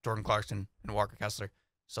Sexton, Jordan Clarkson, and Walker Kessler.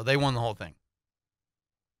 So they won the whole thing.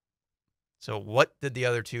 So what did the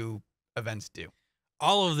other 2 events do?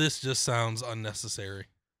 All of this just sounds unnecessary.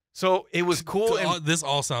 So it was cool. This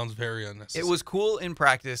all sounds very unnecessary. It was cool in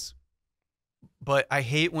practice, but I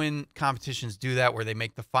hate when competitions do that where they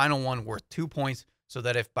make the final one worth 2 points so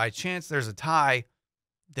that if by chance there's a tie,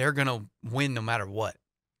 they're going to win no matter what.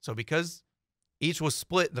 So because each was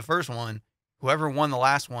split the first one, whoever won the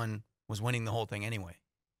last one was winning the whole thing anyway.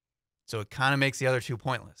 So it kind of makes the other 2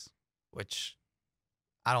 pointless, which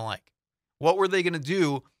I don't like. What were they going to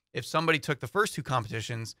do if somebody took the first 2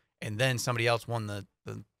 competitions and then somebody else won the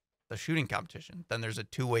shooting competition? Then there's a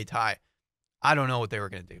 2-way tie. I don't know what they were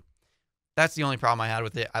going to do. That's the only problem I had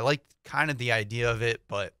with it. I liked kind of the idea of it,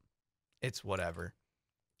 but it's whatever.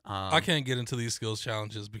 I can't get into these skills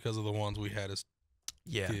challenges because of the ones we had as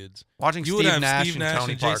kids. Watching you Steve would have Nash Steve and Nash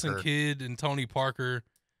Tony and Parker. Jason Kidd and Tony Parker,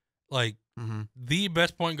 like the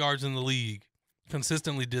best point guards in the league,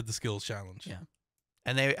 consistently did the skills challenge. Yeah,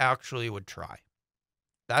 and they actually would try.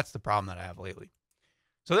 That's the problem that I have lately.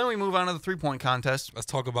 So then we move on to the 3-point contest. Let's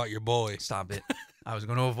talk about your boy. Stop it. I was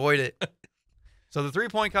going to avoid it. So the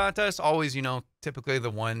 3-point contest, always, typically the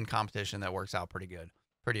one competition that works out pretty good.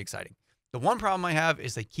 Pretty exciting. The one problem I have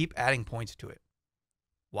is they keep adding points to it.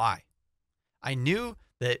 Why? I knew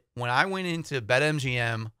that when I went into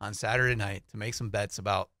BetMGM on Saturday night to make some bets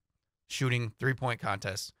about shooting 3-point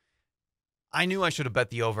contests, I knew I should have bet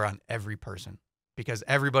the over on every person because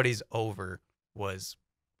everybody's over was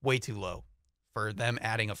way too low for them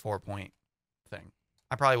adding a 4-point thing.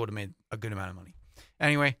 I probably would have made a good amount of money.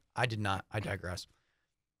 Anyway, I did not. I digress.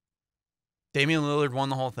 Damian Lillard won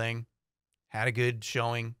the whole thing. Had a good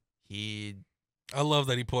showing. I love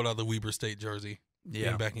that he pulled out the Weber State jersey. Yeah.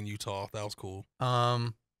 Being back in Utah. That was cool. I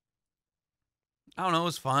don't know. It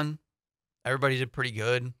was fun. Everybody did pretty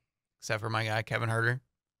good, except for my guy, Kevin Huerter.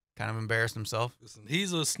 Kind of embarrassed himself. Listen,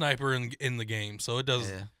 he's a sniper in the game, so it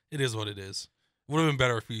is what it is. Would have been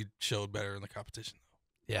better if he showed better in the competition.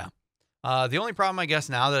 Yeah. The only problem, I guess,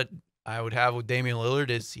 now that I would have with Damian Lillard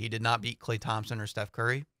is he did not beat Klay Thompson or Steph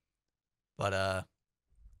Curry. But,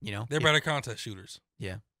 they're better contest shooters.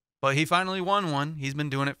 Yeah. But he finally won one. He's been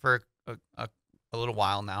doing it for a little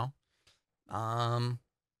while now.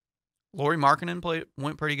 Lauri Markkanen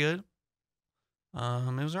went pretty good.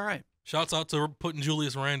 It was all right. Shouts out to putting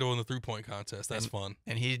Julius Randle in the 3-point contest. That's fun.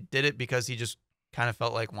 And he did it because he just kind of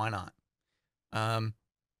felt like, why not?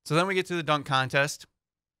 So then we get to the dunk contest.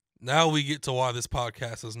 Now we get to why this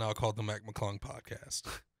podcast is now called the Mac McClung Podcast.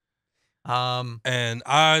 And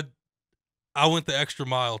I went the extra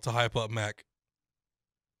mile to hype up Mac,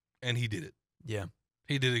 and he did it. Yeah.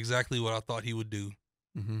 He did exactly what I thought he would do.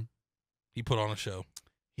 Mm-hmm. He put on a show.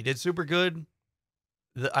 He did super good.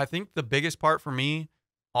 I think the biggest part for me,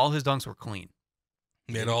 all his dunks were clean.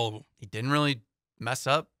 He made all of them. He didn't really mess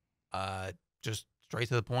up. Just straight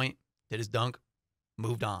to the point, did his dunk,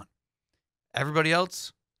 moved on. Everybody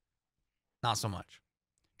else, not so much.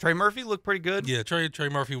 Trey Murphy looked pretty good. Yeah, Trey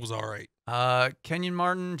Murphy was all right. Kenyon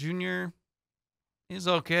Martin Jr. is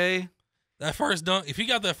okay. That first dunk, if he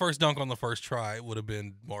got that first dunk on the first try, it would have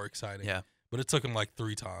been more exciting. Yeah. But it took him like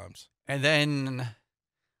 3 times. And then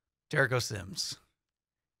Jericho Sims.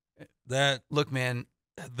 Look, man.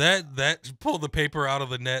 That pull the paper out of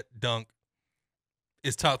the net dunk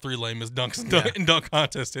is top 3 lamest dunks in dunk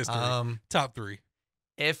contest history. Top 3.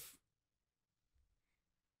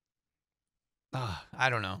 I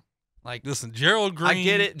don't know. Like, listen, Gerald Green. I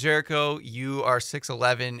get it, Jericho. You are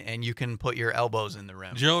 6'11" and you can put your elbows in the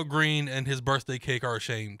rim. Gerald Green and his birthday cake are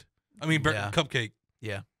ashamed. I mean, cupcake.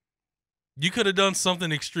 Yeah. You could have done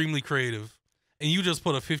something extremely creative, and you just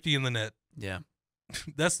put a 50 in the net. Yeah.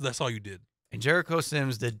 That's all you did. And Jericho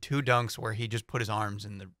Sims did 2 dunks where he just put his arms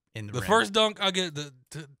in the rim. The first dunk, I get the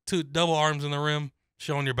 2 double arms in the rim,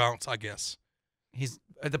 showing your bounce, I guess.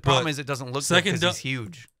 The problem is it doesn't look good because he's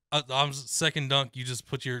huge. Second dunk, you just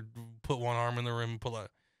put one arm in the rim and pull out.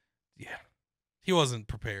 Yeah, he wasn't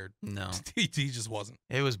prepared. No, he just wasn't.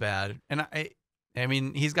 It was bad, and I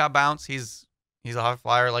mean, he's got bounce. He's He's a high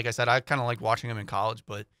flyer. Like I said, I kind of liked watching him in college,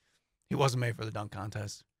 but he wasn't made for the dunk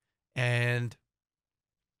contest. And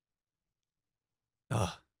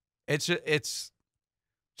it's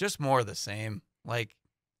just more of the same. Like,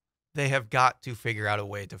 they have got to figure out a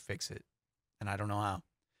way to fix it, and I don't know how.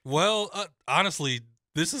 Well, honestly,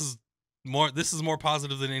 this is more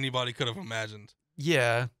positive than anybody could have imagined.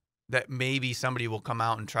 Yeah, that maybe somebody will come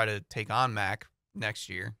out and try to take on Mac next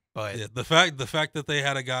year. But yeah, the fact that they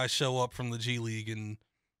had a guy show up from the G League and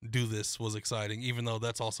do this was exciting, even though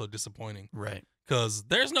that's also disappointing. Right. Because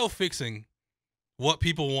there's no fixing what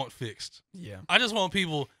people want fixed. Yeah. I just want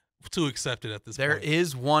people to accept it at this point. There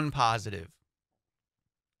is one positive.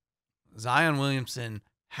 Zion Williamson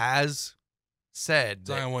has said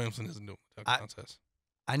Zion Williamson isn't doing the dunk contest.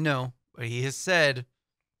 I know, but he has said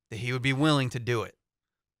that he would be willing to do it.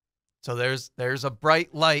 So there's a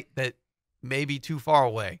bright light that may be too far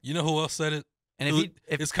away. You know who else said it? And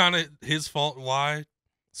if it's kind of his fault why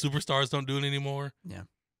superstars don't do it anymore. Yeah.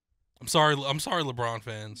 I'm sorry, LeBron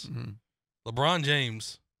fans. Mm-hmm. LeBron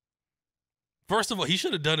James, first of all, he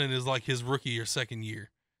should have done it as like his rookie or second year.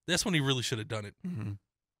 That's when he really should have done it. Mm-hmm.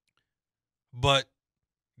 But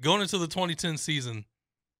going into the 2010 season,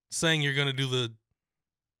 saying you're going to do the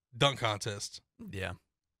dunk contest. Yeah.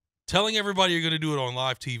 Telling everybody you're going to do it on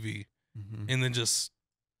live TV, mm-hmm. and then just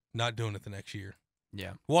not doing it the next year.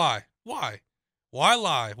 Yeah. Why? Why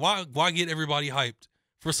lie? Why get everybody hyped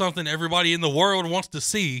for something everybody in the world wants to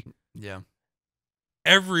see? Yeah.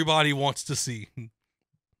 Everybody wants to see.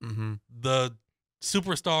 Mm-hmm. The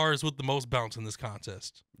superstars with the most bounce in this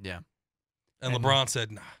contest. Yeah. And LeBron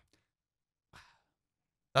said, nah.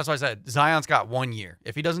 That's why I said Zion's got 1 year.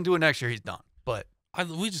 If he doesn't do it next year, he's done. But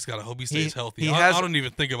we just got to hope he stays healthy. I don't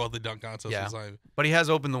even think about the dunk contest. Yeah, but he has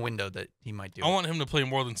opened the window that he might do I want him to play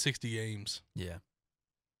more than 60 games. Yeah.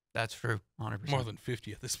 That's true. 100%. More than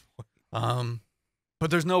 50 at this point. But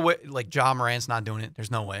there's no way, like, Ja Morant's not doing it. There's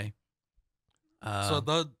no way.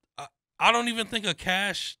 I don't even think a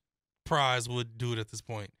cash prize would do it at this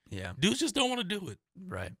point. Yeah. Dudes just don't want to do it.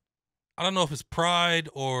 Right. I don't know if it's pride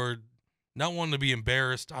or not wanting to be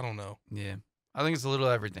embarrassed. I don't know. Yeah. I think it's a little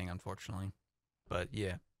everything, unfortunately. But,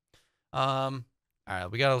 yeah. All right.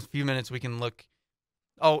 We got a few minutes. We can look.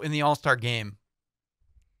 Oh, in the All-Star game.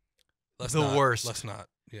 Worst. Let's not.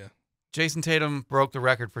 Yeah. Jason Tatum broke the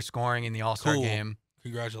record for scoring in the All-Star game.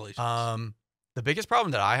 Congratulations. The biggest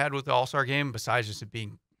problem that I had with the All-Star game, besides just it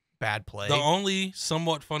being bad play. The only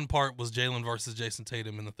somewhat fun part was Jalen versus Jason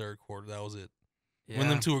Tatum in the third quarter. That was it. Yeah. When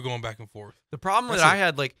them two were going back and forth. The problem I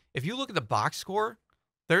had, like, if you look at the box score,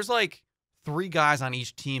 there's like 3 guys on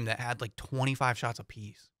each team that had like 25 shots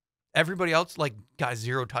apiece. Everybody else like got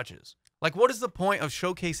 0 touches. Like, what is the point of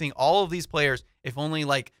showcasing all of these players if only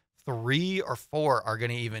like 3 or 4 are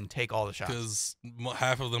going to even take all the shots? Because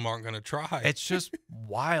half of them aren't going to try. It's just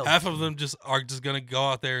wild. Half of them are just going to go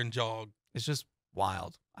out there and jog. It's just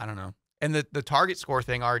wild. I don't know. And the target score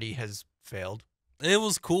thing already has failed. It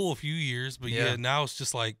was cool a few years, but yeah now it's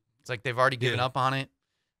just like they've already given up on it.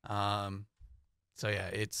 So yeah,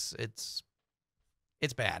 it's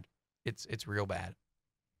bad. It's real bad.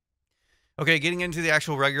 Okay, getting into the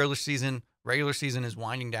actual regular season. Regular season is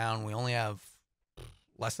winding down. We only have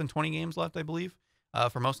less than 20 games left, I believe,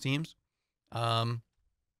 for most teams. In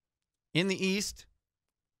the East,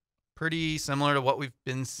 pretty similar to what we've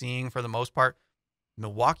been seeing for the most part.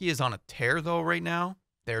 Milwaukee is on a tear, though, right now.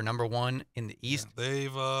 They're number 1 in the East.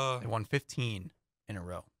 Yeah, they won 15 in a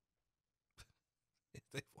row.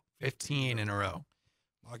 15 in a row.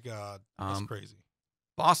 My God, that's crazy.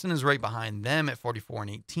 Boston is right behind them at 44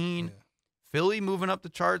 and 18. Yeah. Philly moving up the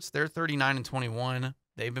charts. They're 39 and 21.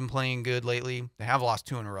 They've been playing good lately. They have lost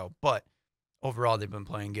 2 in a row, but overall they've been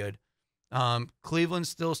playing good. Cleveland's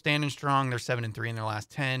still standing strong. They're 7 and 3 in their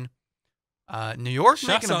last 10. New York's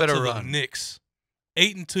making a better run. The Knicks,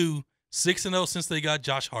 8 and 2, 6 and 0 since they got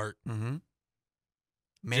Josh Hart. Mm-hmm.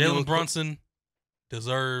 Jalen Brunson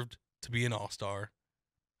deserved to be an All-Star,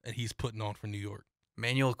 and he's putting on for New York.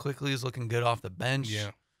 Manuel quickly is looking good off the bench.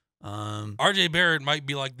 Yeah. R.J. Barrett might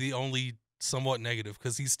be like the only somewhat negative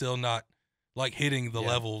because he's still not like hitting the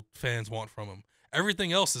level fans want from him.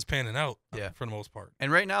 Everything else is panning out for the most part.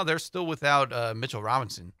 And right now they're still without Mitchell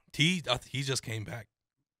Robinson. He just came back.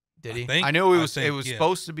 Did he? I know it was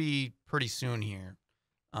supposed to be pretty soon here.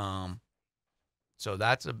 So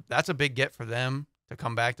that's a big get for them to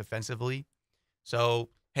come back defensively. So,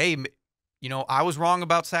 hey, I was wrong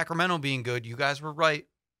about Sacramento being good. You guys were right.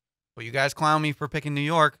 But you guys clown me for picking New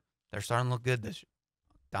York. They're starting to look good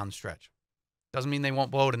down the stretch. Doesn't mean they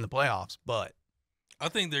won't blow it in the playoffs, but I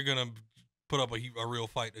think they're going to put up a real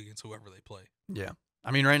fight against whoever they play. Yeah.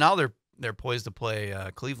 I mean, right now they're poised to play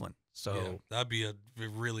Cleveland. So that'd be a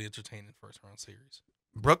really entertaining first-round series.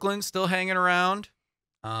 Brooklyn's still hanging around.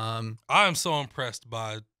 I am so impressed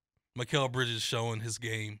by Mikal Bridges showing his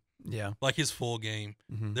game. Yeah. Like his full game.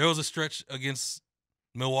 Mm-hmm. There was a stretch against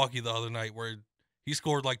Milwaukee the other night where he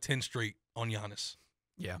scored like 10 straight on Giannis.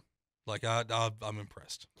 Yeah. Like, I'm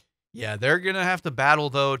impressed. Yeah, they're going to have to battle,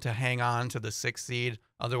 though, to hang on to the 6th seed.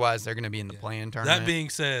 Otherwise, they're going to be in the play-in tournament. That being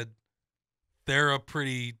said, they're a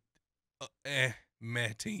pretty meh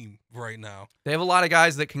team right now. They have a lot of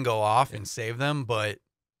guys that can go off and save them, but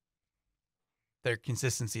their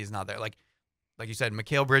consistency is not there. Like you said,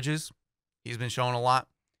 Mikal Bridges, he's been showing a lot.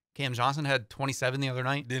 Cam Johnson had 27 the other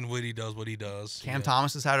night. Dinwiddie does what he does. Cam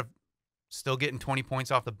Thomas has still getting 20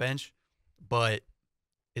 points off the bench, but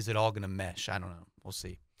is it all going to mesh? I don't know. We'll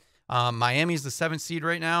see. Miami's the 7th seed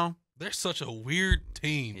right now. They're such a weird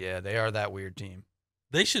team. Yeah, they are that weird team.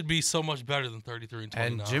 They should be so much better than 33 and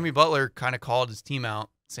 29. And Jimmy Butler kind of called his team out,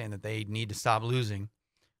 saying that they need to stop losing.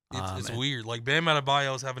 It's weird. Like, Bam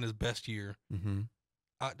Adebayo is having his best year. Mm-hmm.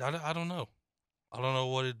 I don't know. I don't know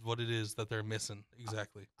what it is that they're missing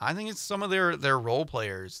exactly. I think it's some of their role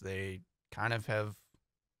players. They kind of have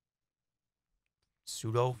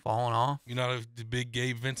pseudo fallen off. You're not a big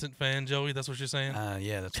Gabe Vincent fan, Joey? That's what you're saying?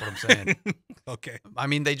 Yeah, that's what I'm saying. Okay. I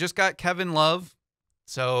mean, they just got Kevin Love,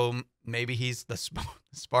 so maybe he's the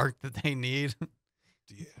spark that they need.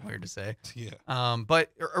 Yeah. Weird to say. Yeah.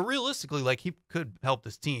 But realistically, like, he could help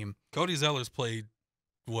this team. Cody Zeller's played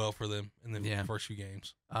well for them in the first few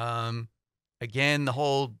games. Again, the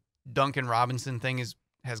whole Duncan Robinson thing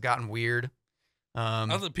has gotten weird.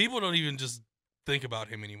 People don't even just think about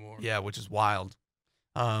him anymore. Yeah, which is wild.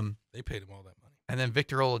 They paid him all that money. And then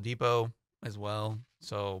Victor Oladipo as well.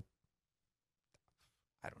 So,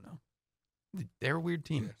 I don't know. They're a weird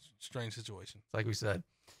team. Yeah, strange situation. Like we said.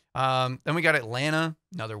 Then we got Atlanta,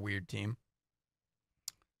 another weird team.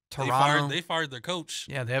 Toronto. They fired their coach.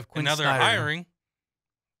 Yeah, they have Quinn Snyder. And now they're hiring.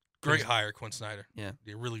 Great hire, Quinn Snyder. Yeah.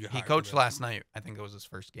 Really good hire. He coached last night. I think it was his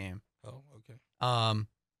first game. Oh, okay.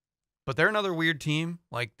 But they're another weird team.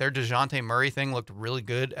 Like, their DeJounte Murray thing looked really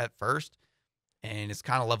good at first, and it's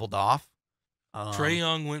kind of leveled off. Trae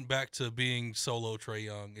Young went back to being solo Trae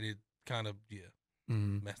Young, and it kind of,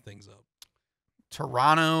 messed things up.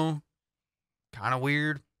 Toronto, kind of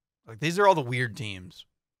weird. Like, these are all the weird teams.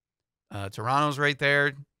 Toronto's right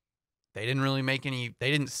there. They didn't really make any –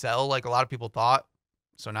 they didn't sell like a lot of people thought.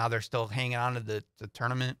 So now they're still hanging on to the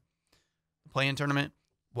tournament, play-in tournament.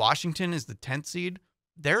 Washington is the 10th seed.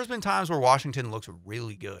 There's been times where Washington looks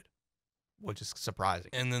really good, which is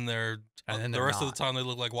surprising. And then the rest of the time they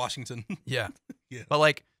look like Washington. Yeah. Yeah. But,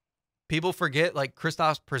 like, people forget, like,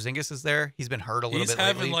 Kristaps Porzingis is there. He's been hurt a little bit lately.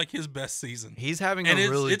 He's having, like, his best season. He's having a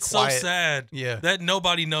really it's quiet... so sad that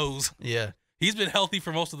nobody knows. Yeah. He's been healthy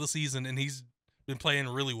for most of the season, and he's been playing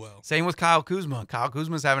really well. Same with Kyle Kuzma. Kyle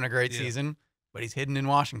Kuzma's having a great season, but he's hidden in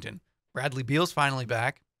Washington. Bradley Beal's finally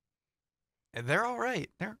back. And they're all right.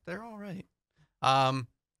 They're all right. And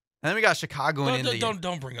then we got Chicago and Indiana.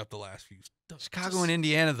 Don't bring up the last few. Chicago and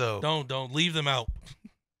Indiana, though. Don't leave them out.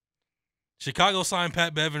 Chicago signed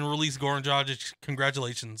Pat Bev and released Goran Dragic.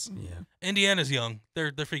 Congratulations. Yeah. Indiana's young.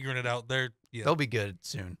 They're figuring it out. They'll be good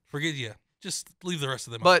soon. Just leave the rest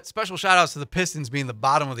of them out. But special shout outs to the Pistons being the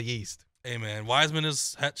bottom of the East. Hey man, Wiseman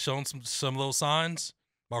has shown some of those signs.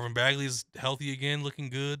 Marvin Bagley's healthy again, looking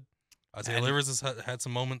good. Isaiah Livers has had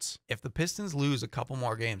some moments. If the Pistons lose a couple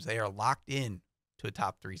more games, they are locked in to a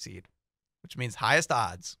top 3 seed, which means highest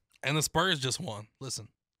odds. And the Spurs just won. Listen.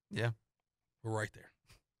 Yeah. We're right there.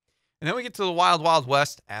 And then we get to the Wild Wild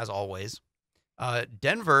West, as always.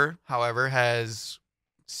 Denver, however, has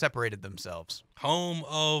separated themselves. Home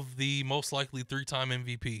of the most likely 3-time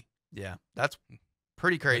MVP. Yeah, that's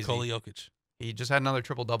pretty crazy. Nikola Jokic. He just had another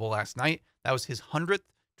triple-double last night. That was his 100th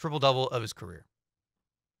triple-double of his career.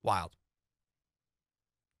 Wild.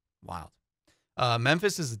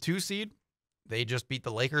 Memphis is the 2 seed. They just beat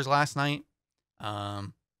the Lakers last night.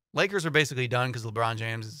 Lakers are basically done because LeBron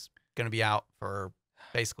James is going to be out for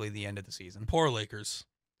basically the end of the season. Poor Lakers.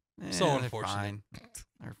 So unfortunate.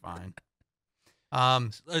 They're fine.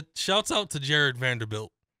 Shouts out to Jared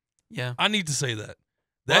Vanderbilt. Yeah. I need to say that.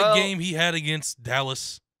 That game he had against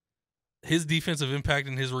Dallas, his defensive impact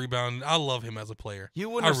and his rebound, I love him as a player. You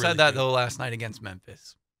wouldn't have said that, though, last night against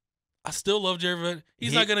Memphis. I still love Jared Vanderbilt.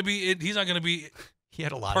 He's not going to be He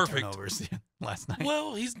had a lot of turnovers last night.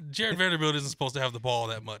 Well, Jared Vanderbilt isn't supposed to have the ball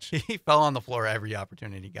that much. He fell on the floor every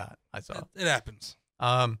opportunity he got. I saw. It happens.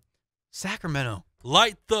 Sacramento.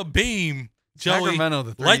 Light the beam, Joey. Sacramento,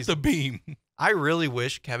 the threes. Light the beam. I really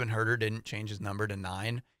wish Kevin Huerter didn't change his number to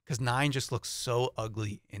 9 because 9 just looks so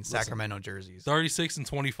ugly in Sacramento jerseys. 36 and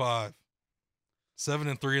 25.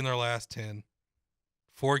 7-3 in their last 10.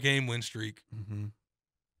 4-game win streak. Mm-hmm.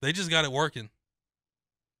 They just got it working.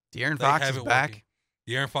 De'Aaron Fox is back. Working.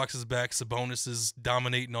 De'Aaron Fox is back. Sabonis is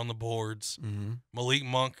dominating on the boards. Mm-hmm. Malik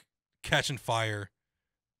Monk catching fire.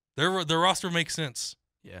 Their roster makes sense.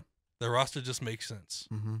 Yeah. Their roster just makes sense.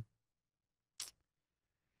 Mm-hmm.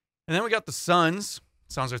 And then we got the Suns.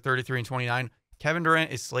 Suns are 33-29. Kevin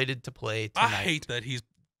Durant is slated to play tonight. I hate that he's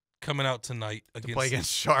coming out tonight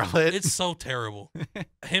against Charlotte. It's so terrible.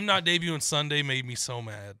 Him not debuting Sunday made me so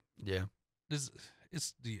mad. Yeah. It's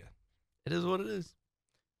It is what it is.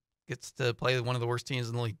 Gets to play one of the worst teams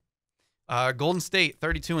in the league. Golden State,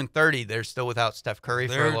 32-30. They're still without Steph Curry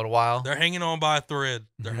for a little while. They're hanging on by a thread.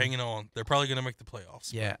 They're hanging on. They're probably going to make the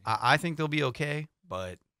playoffs. Yeah, I think they'll be okay,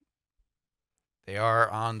 but they are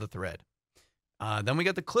on the thread. Then we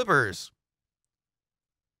got the Clippers.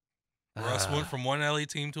 Russ went from one LA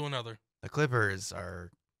team to another. The Clippers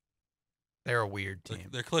they're a weird team.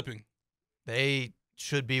 They're clipping. They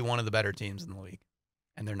should be one of the better teams in the league,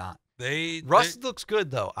 and they're not. Russ looks good,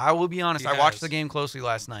 though. I will be honest. I watched the game closely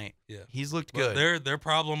last night. Yeah. He's looked good. Their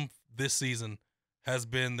problem this season has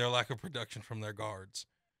been their lack of production from their guards.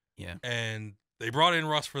 Yeah. And they brought in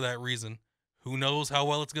Russ for that reason. Who knows how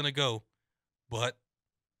well it's going to go. But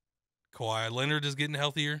Kawhi Leonard is getting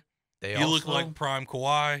healthier. He looked like prime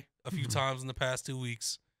Kawhi a few times in the past 2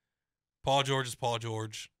 weeks. Paul George is Paul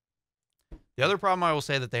George. The other problem I will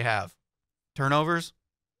say that they have, turnovers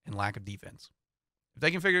and lack of defense. If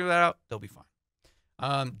they can figure that out, they'll be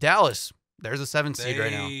fine. Dallas, there's a 7th seed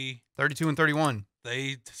right now. 32-31.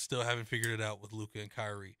 They still haven't figured it out with Luka and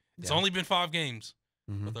Kyrie. It's Yeah. only been 5 games,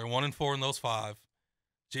 but they're 1-4 in those 5.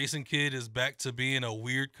 Jason Kidd is back to being a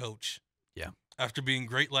weird coach. Yeah. After being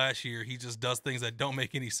great last year, he just does things that don't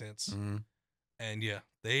make any sense. Mm-hmm. And yeah,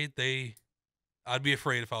 I'd be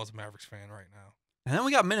afraid if I was a Mavericks fan right now. And then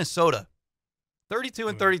we got Minnesota,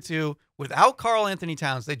 32-32. Without Karl Anthony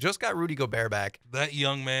Towns, they just got Rudy Gobert back. That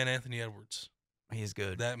young man, Anthony Edwards. He's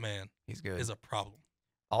good. That man He's good. is a problem.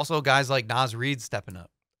 Also, guys like Naz Reid stepping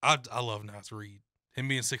up. I love Naz Reid. Him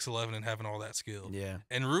being 6'11" and having all that skill. Yeah.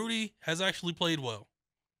 And Rudy has actually played well.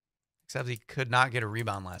 Except he could not get a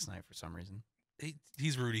rebound last night for some reason.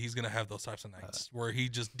 He's Rudy. He's going to have those types of nights where he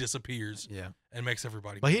just disappears and makes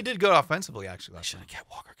everybody But he did good offensively, actually. He should have kept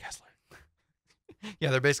Walker Kessler.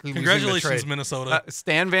 Yeah, they're basically Congratulations, Minnesota.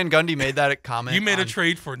 Stan Van Gundy made that comment. You made a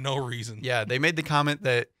trade for no reason. Yeah, they made the comment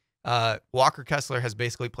that Walker Kessler has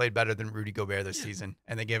basically played better than Rudy Gobert this season,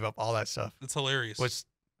 and they gave up all that stuff. It's hilarious. Which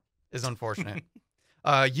is unfortunate.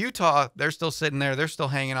 Utah, they're still sitting there. They're still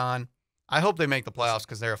hanging on. I hope they make the playoffs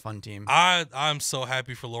because they're a fun team. I'm so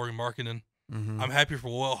happy for Lauri Markkanen. Mm-hmm. I'm happy for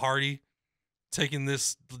Will Hardy taking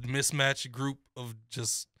this mismatched group of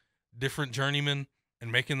just different journeymen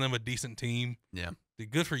and making them a decent team. Yeah.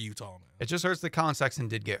 Good for Utah, man. It just hurts that Colin Sexton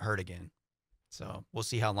did get hurt again. So we'll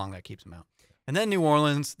see how long that keeps him out. And then New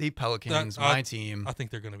Orleans, the Pelicans, my team. I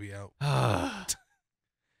think they're going to be out.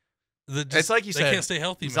 It's like you said. They can't stay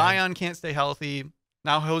healthy, man. Zion can't stay healthy.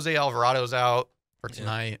 Now Jose Alvarado's out for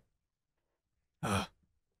tonight. I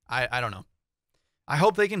don't know. I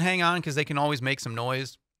hope they can hang on because they can always make some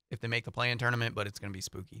noise if they make the play-in tournament, but it's going to be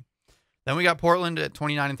spooky. Then we got Portland at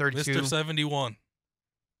 29-32. Mr. 71.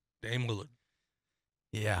 Dame Lillard.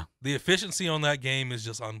 Yeah. The efficiency on that game is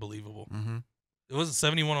just unbelievable. Mm-hmm. It was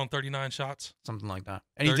 71 on 39 shots. Something like that.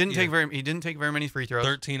 And he didn't take very many free throws.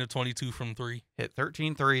 13 of 22 from 3. Hit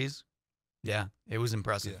 13 threes. Yeah, it was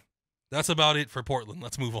impressive. Yeah. That's about it for Portland.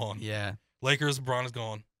 Let's move on. Yeah. Lakers, LeBron is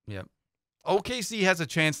gone. Yep. OKC has a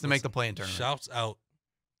chance to make the play-in tournament. Shouts out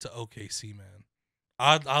to OKC, man.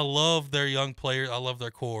 I love their young players. I love their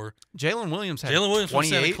core. Jalen Williams from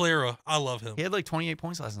Santa Clara. I love him. He had like 28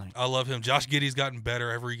 points last night. I love him. Josh Giddey's gotten better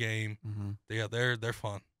every game. Mm-hmm. Yeah, they're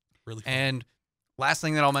fun. Really fun. And last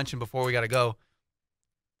thing that I'll mention before we got to go,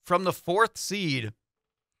 from the 4th seed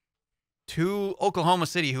to Oklahoma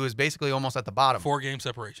City, who is basically almost at the bottom. 4-game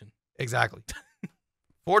separation. Exactly.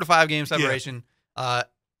 4 to 5 game separation. Yeah.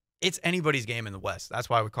 It's anybody's game in the West. That's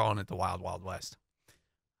why we're calling it the Wild Wild West.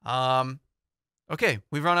 Okay,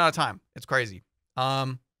 we've run out of time. It's crazy.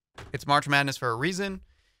 It's March Madness for a reason.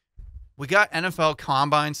 We got NFL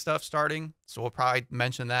Combine stuff starting, so we'll probably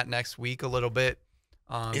mention that next week a little bit.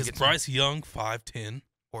 Is Bryce Young 5'10"?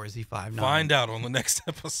 Or is he 5'9"? Find out on the next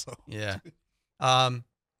episode. Yeah.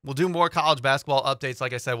 We'll do more college basketball updates.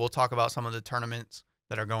 Like I said, we'll talk about some of the tournaments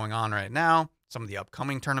that are going on right now, some of the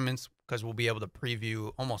upcoming tournaments, because we'll be able to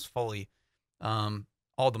preview almost fully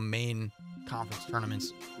all the main conference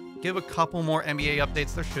tournaments. Give a couple more NBA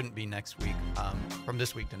updates. There shouldn't be next week, from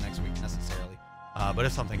this week to next week necessarily. But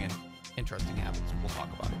if something interesting happens, we'll talk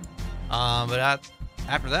about it. But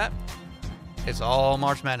after that, It's all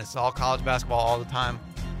March Madness. It's all college basketball all the time.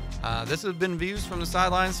 This has been Views from the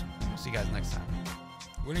Sidelines. We'll see you guys next time.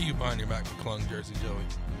 When are you buying your Mac McClung jersey, Joey?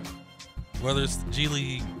 Whether it's G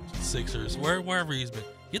League, Sixers, wherever he's been,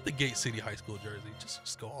 get the Gate City High School jersey.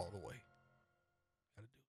 Just go all the way.